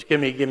nowadays. Give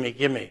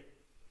me.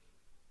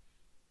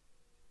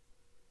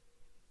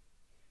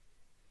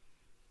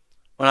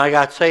 When I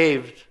got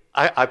saved,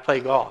 I play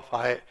golf.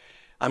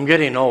 I'm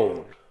getting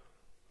old.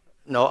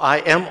 No, I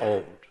am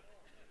old.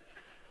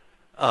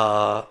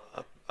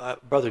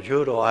 Brother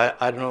Judo,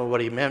 I don't know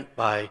what he meant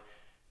by,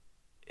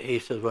 he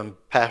says when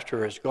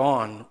pastor is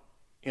gone,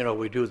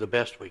 we do the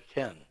best we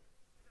can.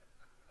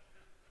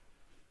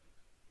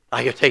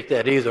 I could take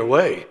that either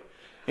way,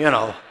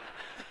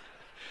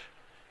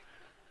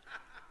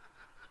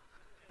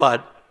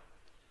 But,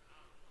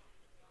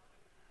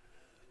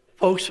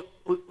 folks,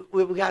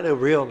 we've got to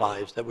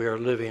realize that we are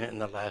living in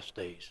the last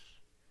days.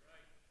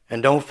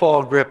 And don't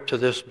fall grip to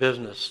this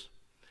business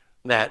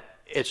that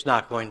it's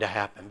not going to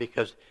happen,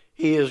 because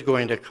he is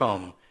going to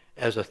come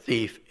as a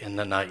thief in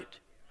the night.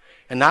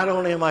 And not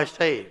only am I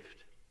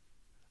saved,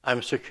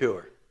 I'm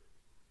secure.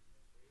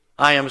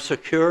 I am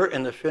secure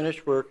in the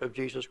finished work of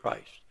Jesus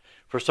Christ.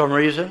 For some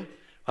reason,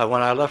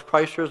 when I left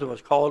Christers and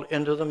was called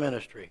into the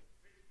ministry,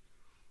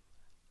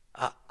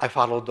 I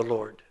followed the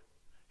Lord.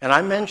 And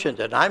I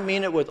mentioned it, and I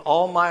mean it with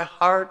all my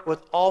heart,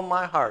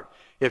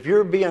 If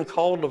you're being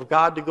called of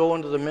God to go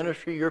into the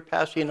ministry, you're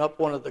passing up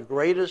one of the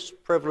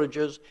greatest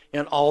privileges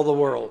in all the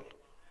world.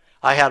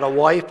 I had a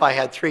wife, I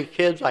had 3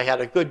 kids, I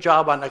had a good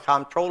job on the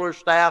comptroller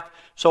staff,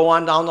 so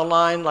on down the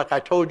line. Like I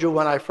told you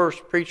when I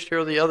first preached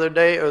here the other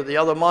day or the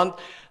other month,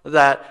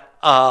 that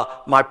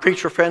my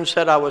preacher friends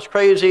said I was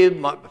crazy,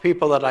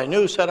 people that I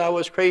knew said I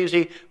was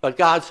crazy, but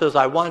God says,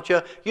 I want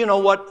you. You know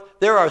what?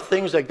 There are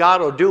things that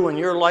God will do in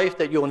your life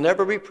that you'll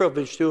never be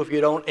privileged to if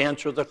you don't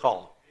answer the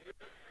call.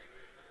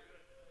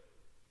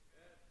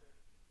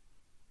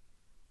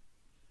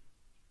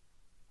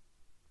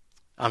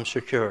 I'm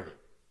secure.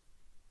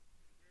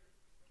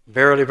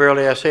 Verily,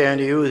 verily, I say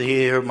unto you, that he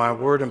hear my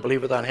word and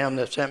believeth on him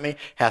that sent me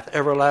hath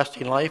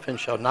everlasting life, and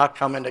shall not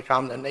come into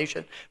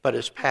condemnation, but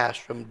is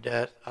passed from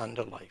death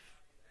unto life.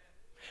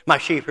 My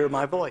sheep hear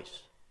my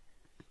voice.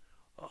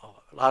 Oh,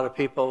 a lot of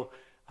people,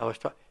 I was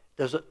talking,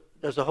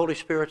 does the Holy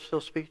Spirit still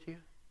speak to you?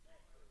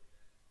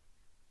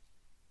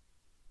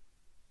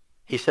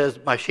 He says,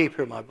 my sheep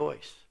hear my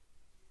voice.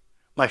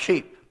 My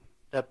sheep,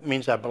 that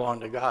means I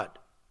belong to God.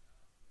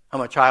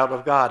 I'm a child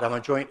of God. I'm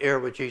a joint heir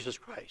with Jesus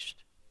Christ.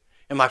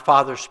 And my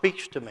Father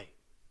speaks to me,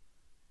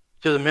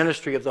 to the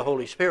ministry of the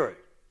Holy Spirit.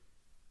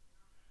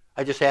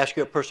 I just ask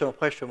you a personal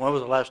question. When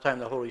was the last time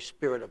the Holy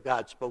Spirit of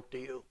God spoke to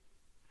you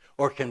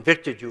or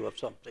convicted you of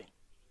something?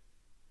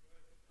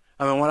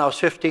 I mean, when I was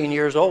 15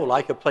 years old,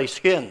 I could play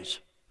skins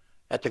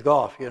at the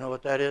golf. You know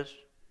what that is?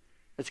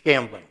 It's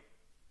gambling.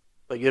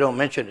 But you don't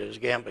mention it as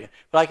gambling.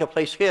 But I could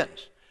play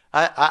skins.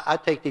 I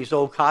take these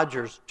old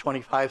codgers,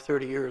 25,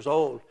 30 years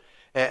old,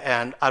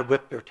 and I'd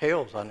whip their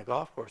tails on the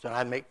golf course. And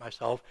I'd make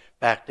myself,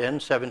 back then,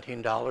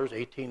 $17,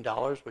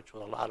 $18, which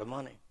was a lot of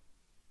money.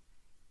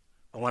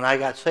 But when I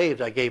got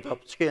saved, I gave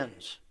up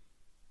skins.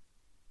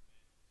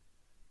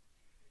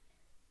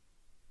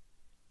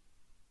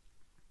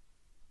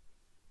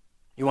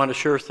 You want a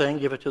sure thing?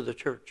 Give it to the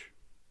church.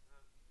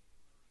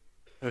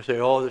 You say,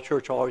 oh, the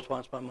church always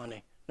wants my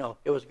money. No,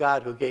 it was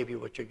God who gave you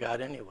what you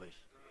got anyways.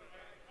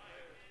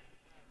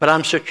 But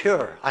I'm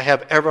secure. I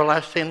have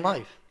everlasting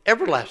life.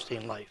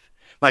 Everlasting life.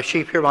 My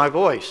sheep hear my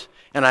voice,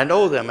 and I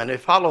know them, and they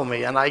follow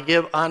me, and I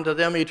give unto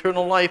them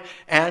eternal life,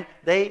 and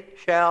they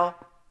shall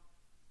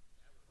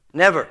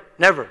never,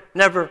 never,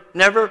 never,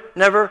 never,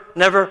 never,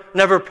 never,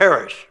 never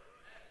perish.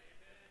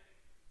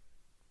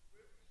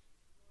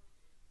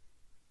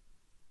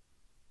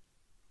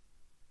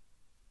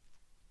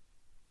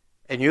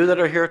 And you that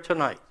are here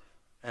tonight,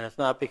 and it's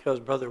not because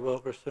Brother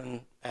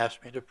Wilkerson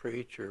asked me to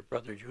preach or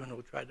Brother Juno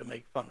tried to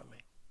make fun of me.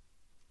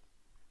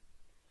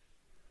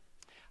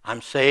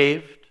 I'm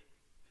saved,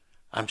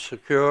 I'm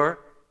secure,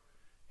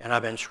 and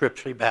I've been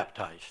scripturally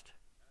baptized.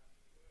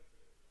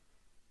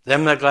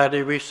 Them that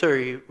gladly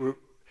receive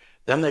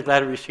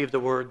the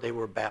word, they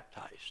were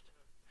baptized.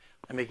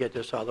 Let me get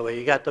this out of the way.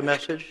 You got the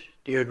message?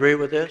 Do you agree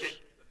with this?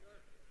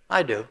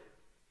 I do.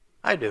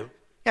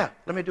 Yeah,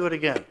 let me do it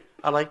again.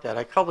 I like that.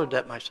 I colored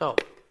that myself.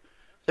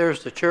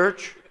 There's the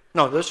church.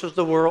 No, this is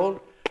the world.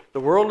 The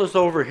world is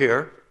over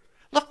here.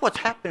 Look what's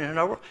happening in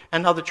our world.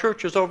 And now the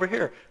church is over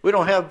here. We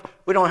don't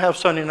have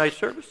Sunday night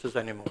services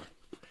anymore.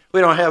 We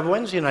don't have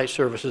Wednesday night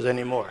services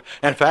anymore.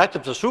 In fact,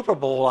 if the Super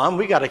Bowl on,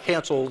 we got to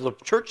cancel the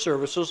church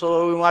services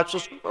so we watch the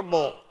Super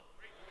Bowl.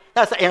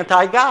 That's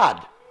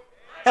anti-God.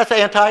 That's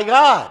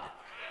anti-God.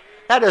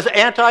 That is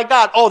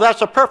anti-God. Oh,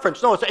 that's a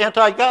preference. No, it's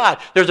anti-God.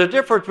 There's a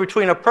difference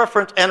between a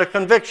preference and a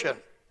conviction.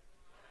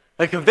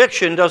 A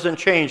conviction doesn't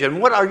change.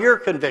 And what are your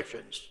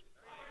convictions?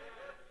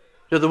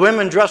 Do the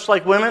women dress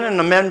like women and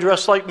the men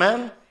dress like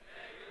men?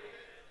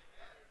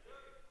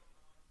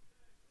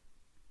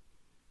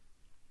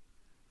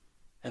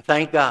 And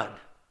thank God,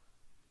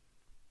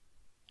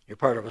 you're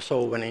part of a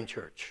soul-winning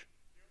church.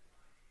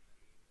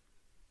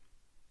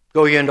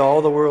 Go ye into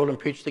all the world and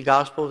preach the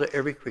gospel to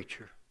every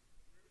creature.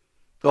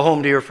 Go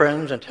home to your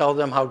friends and tell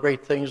them how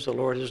great things the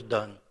Lord has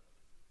done.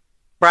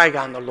 Brag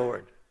on the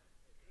Lord.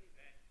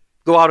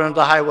 Go out into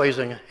the highways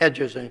and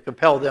hedges and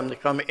compel them to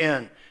come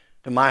in,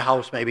 to my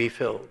house may be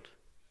filled.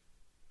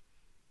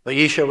 But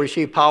ye shall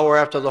receive power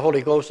after the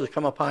Holy Ghost has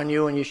come upon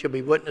you, and ye shall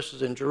be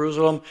witnesses in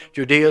Jerusalem,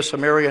 Judea,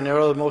 Samaria, and the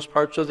uttermost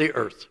parts of the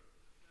earth.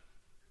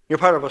 You're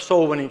part of a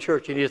soul-winning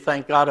church. You need to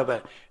thank God of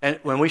it. And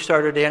when we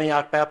started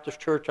Antioch Baptist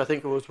Church, I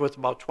think it was with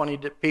about 20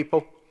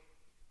 people.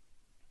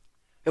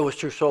 It was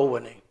through soul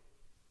winning.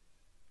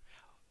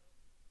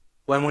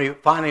 When we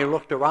finally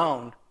looked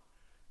around,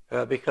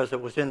 because it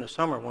was in the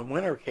summer, when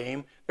winter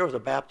came, there was a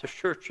Baptist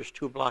church just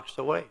 2 blocks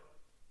away.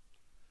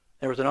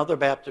 There was another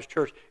Baptist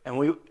church,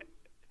 and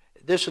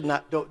this is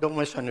not, don't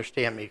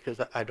misunderstand me, because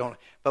I don't,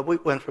 but we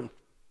went from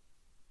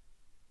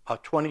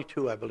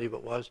 22, I believe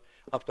it was,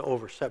 up to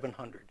over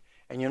 700.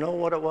 And you know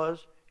what it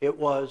was? It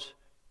was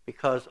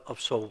because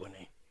of soul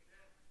winning.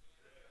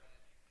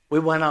 We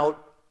went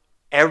out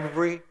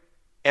every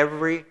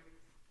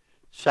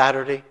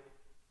Saturday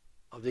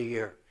of the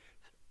year.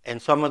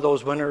 And some of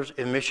those winters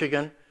in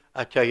Michigan,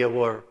 I tell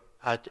you,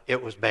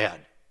 it was bad.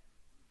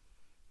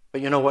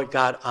 But you know what?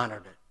 God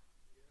honored it.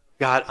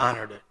 God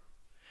honored it.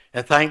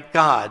 And thank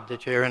God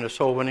that you're in a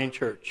soul-winning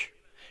church.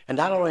 And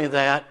not only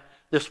that,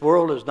 this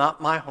world is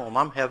not my home.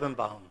 I'm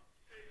heaven-bound.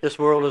 This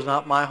world is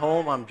not my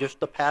home. I'm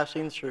just a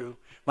passing through.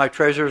 My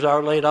treasures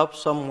are laid up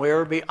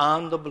somewhere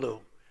beyond the blue.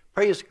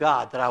 Praise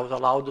God that I was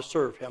allowed to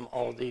serve him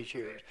all these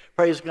years.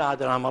 Praise God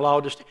that I'm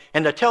allowed to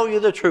and to tell you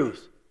the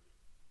truth.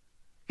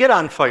 Get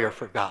on fire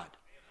for God.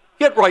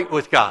 Get right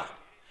with God.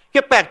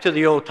 Get back to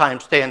the old-time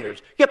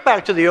standards. Get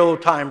back to the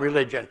old-time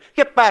religion.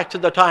 Get back to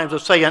the times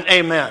of saying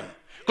amen.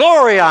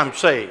 Glory, I'm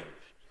saved.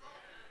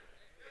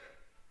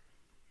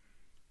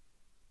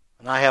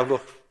 And I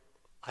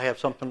have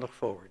something to look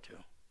forward to.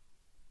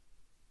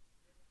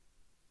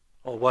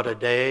 Oh, what a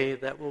day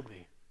that will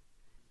be.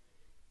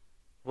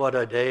 What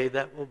a day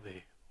that will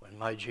be when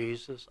my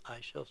Jesus I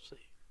shall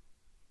see.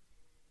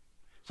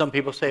 Some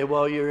people say,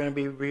 well, you're going to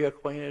be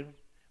reacquainted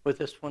with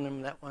this one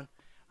and that one.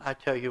 I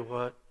tell you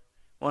what,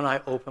 when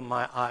I open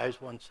my eyes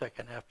 1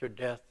 second after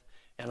death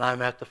and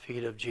I'm at the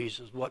feet of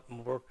Jesus, what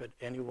more could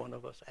any one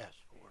of us ask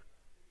for?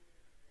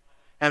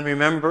 And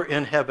remember,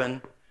 in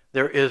heaven,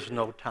 there is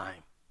no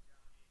time.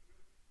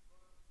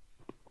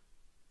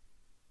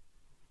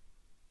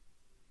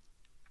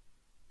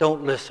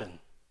 Don't listen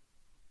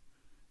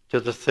to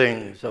the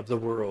things of the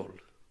world.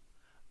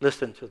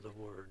 Listen to the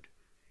Word.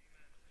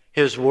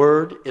 His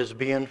Word is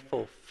being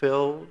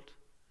fulfilled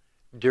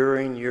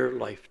during your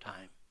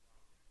lifetime.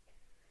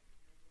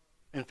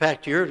 In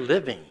fact, you're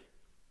living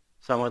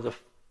some of the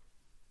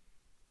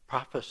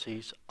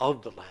prophecies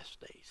of the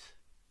last days.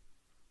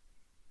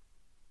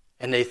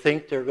 And they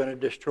think they're going to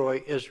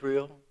destroy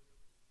Israel.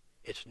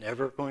 It's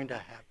never going to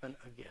happen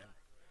again.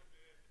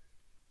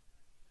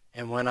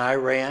 And when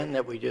Iran,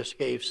 that we just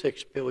gave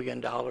 $6 billion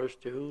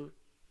to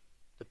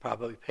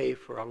probably pay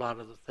for a lot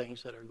of the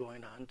things that are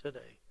going on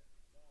today,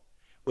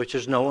 which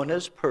is known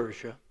as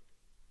Persia.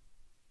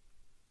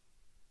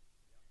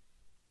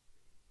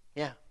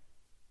 Yeah,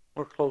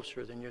 we're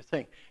closer than you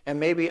think. And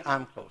maybe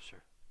I'm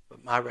closer,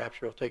 but my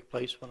rapture will take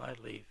place when I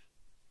leave.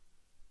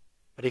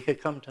 But he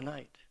could come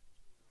tonight.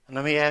 And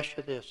let me ask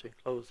you this in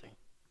closing.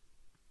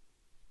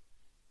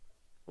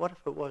 What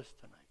if it was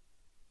tonight?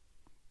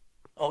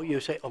 Oh, you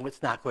say, oh,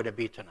 it's not going to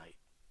be tonight.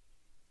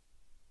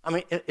 I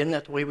mean, isn't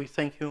that the way we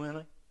think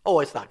humanly? Oh,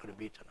 it's not going to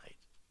be tonight.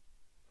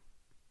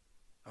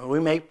 I mean, we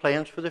make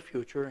plans for the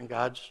future and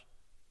God's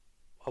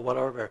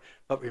whatever.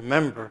 But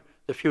remember,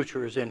 the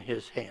future is in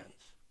his hands.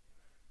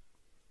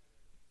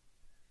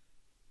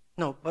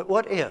 No, but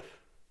what if?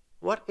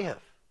 What if?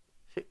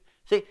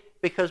 See,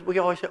 because we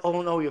always say,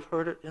 oh no, you've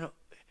heard it. You know,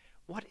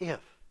 what if?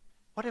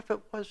 What if it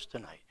was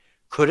tonight?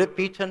 Could it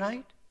be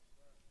tonight?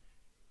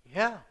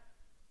 Yeah,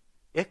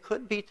 it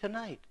could be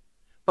tonight.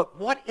 But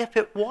what if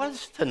it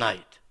was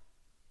tonight?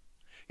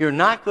 You're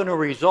not going to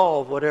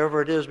resolve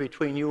whatever it is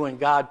between you and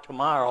God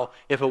tomorrow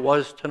if it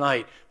was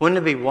tonight. Wouldn't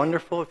it be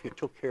wonderful if you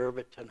took care of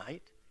it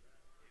tonight?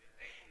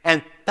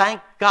 And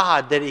thank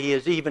God that He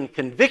is even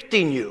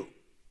convicting you.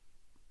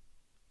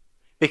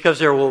 Because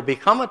there will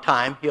become a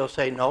time He'll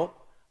say, no,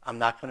 I'm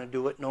not going to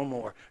do it no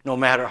more. No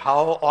matter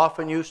how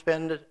often you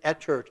spend it at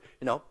church.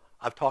 You know,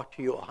 I've talked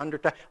to you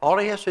 100 times. All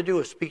He has to do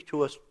is speak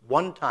to us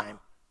one time,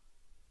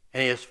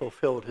 and He has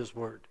fulfilled His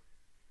word.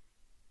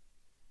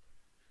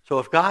 So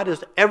if God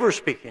is ever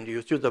speaking to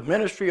you through the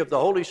ministry of the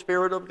Holy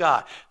Spirit of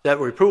God that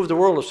reprove the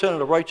world of sin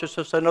and of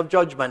righteousness and of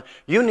judgment,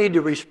 you need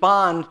to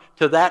respond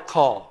to that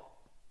call.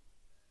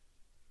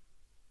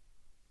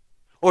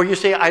 Or you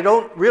say, I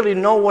don't really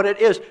know what it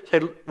is. Say,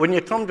 when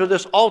you come to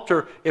this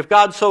altar, if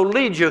God so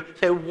leads you,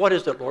 say, what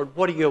is it, Lord?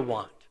 What do you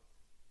want?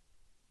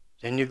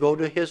 Then you go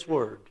to His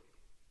word,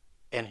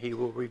 and He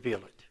will reveal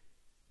it.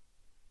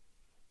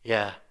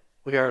 Yeah,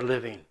 we are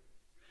living.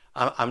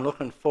 I'm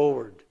looking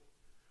forward.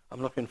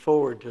 I'm looking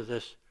forward to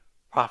this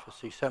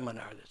prophecy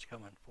seminar that's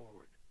coming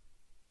forward.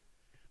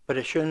 But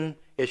it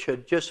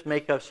should just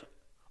make us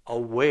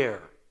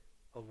aware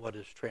of what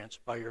is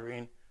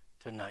transpiring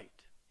tonight.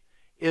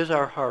 Is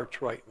our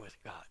hearts right with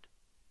God?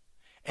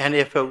 And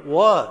if it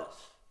was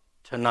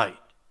tonight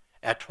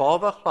at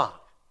 12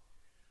 o'clock,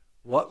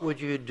 what would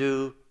you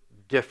do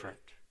different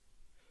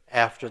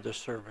after the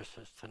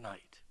services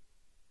tonight?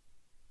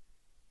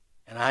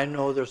 And I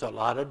know there's a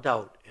lot of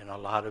doubt in a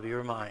lot of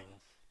your minds.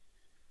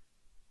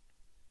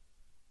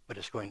 But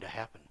it's going to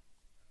happen.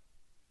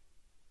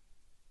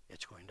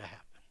 It's going to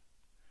happen.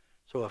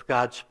 So if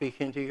God's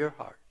speaking to your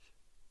hearts,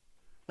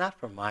 not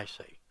for my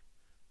sake,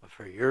 but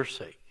for your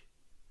sake,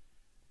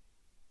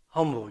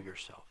 humble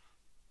yourself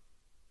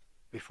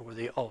before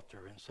the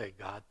altar and say,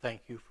 God,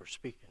 thank you for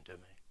speaking to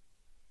me.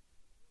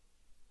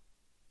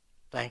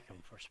 Thank Him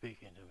for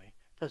speaking to me.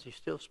 Does He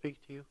still speak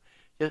to you?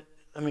 Let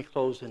me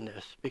close in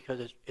this because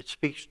it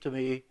speaks to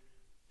me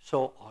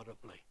so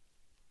audibly.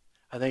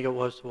 I think it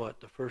was,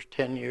 the first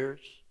 10 years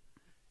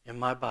in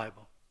my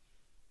Bible,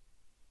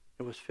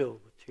 it was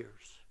filled with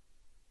tears.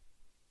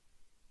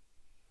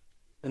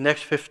 The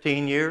next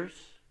 15 years,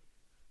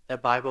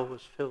 that Bible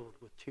was filled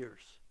with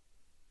tears.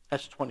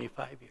 That's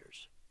 25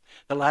 years.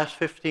 The last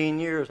 15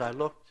 years I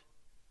looked,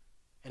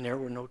 and there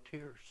were no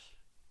tears.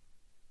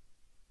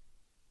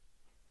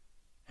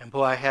 And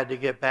boy, I had to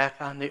get back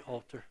on the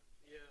altar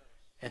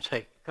and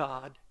say,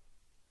 God,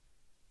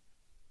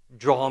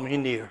 draw me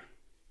near.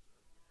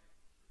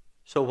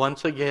 So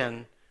once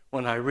again,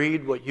 when I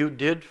read what you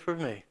did for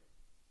me,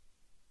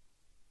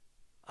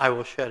 I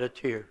will shed a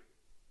tear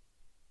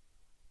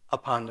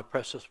upon the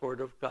precious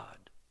word of God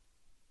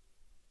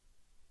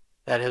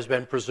that has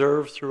been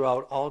preserved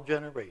throughout all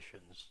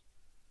generations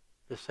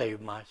to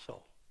save my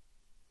soul.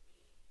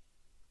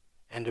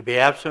 And to be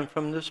absent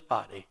from this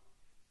body,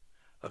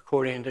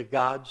 according to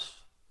God's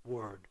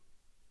word,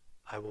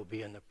 I will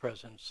be in the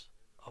presence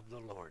of the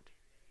Lord.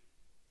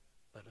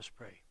 Let us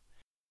pray.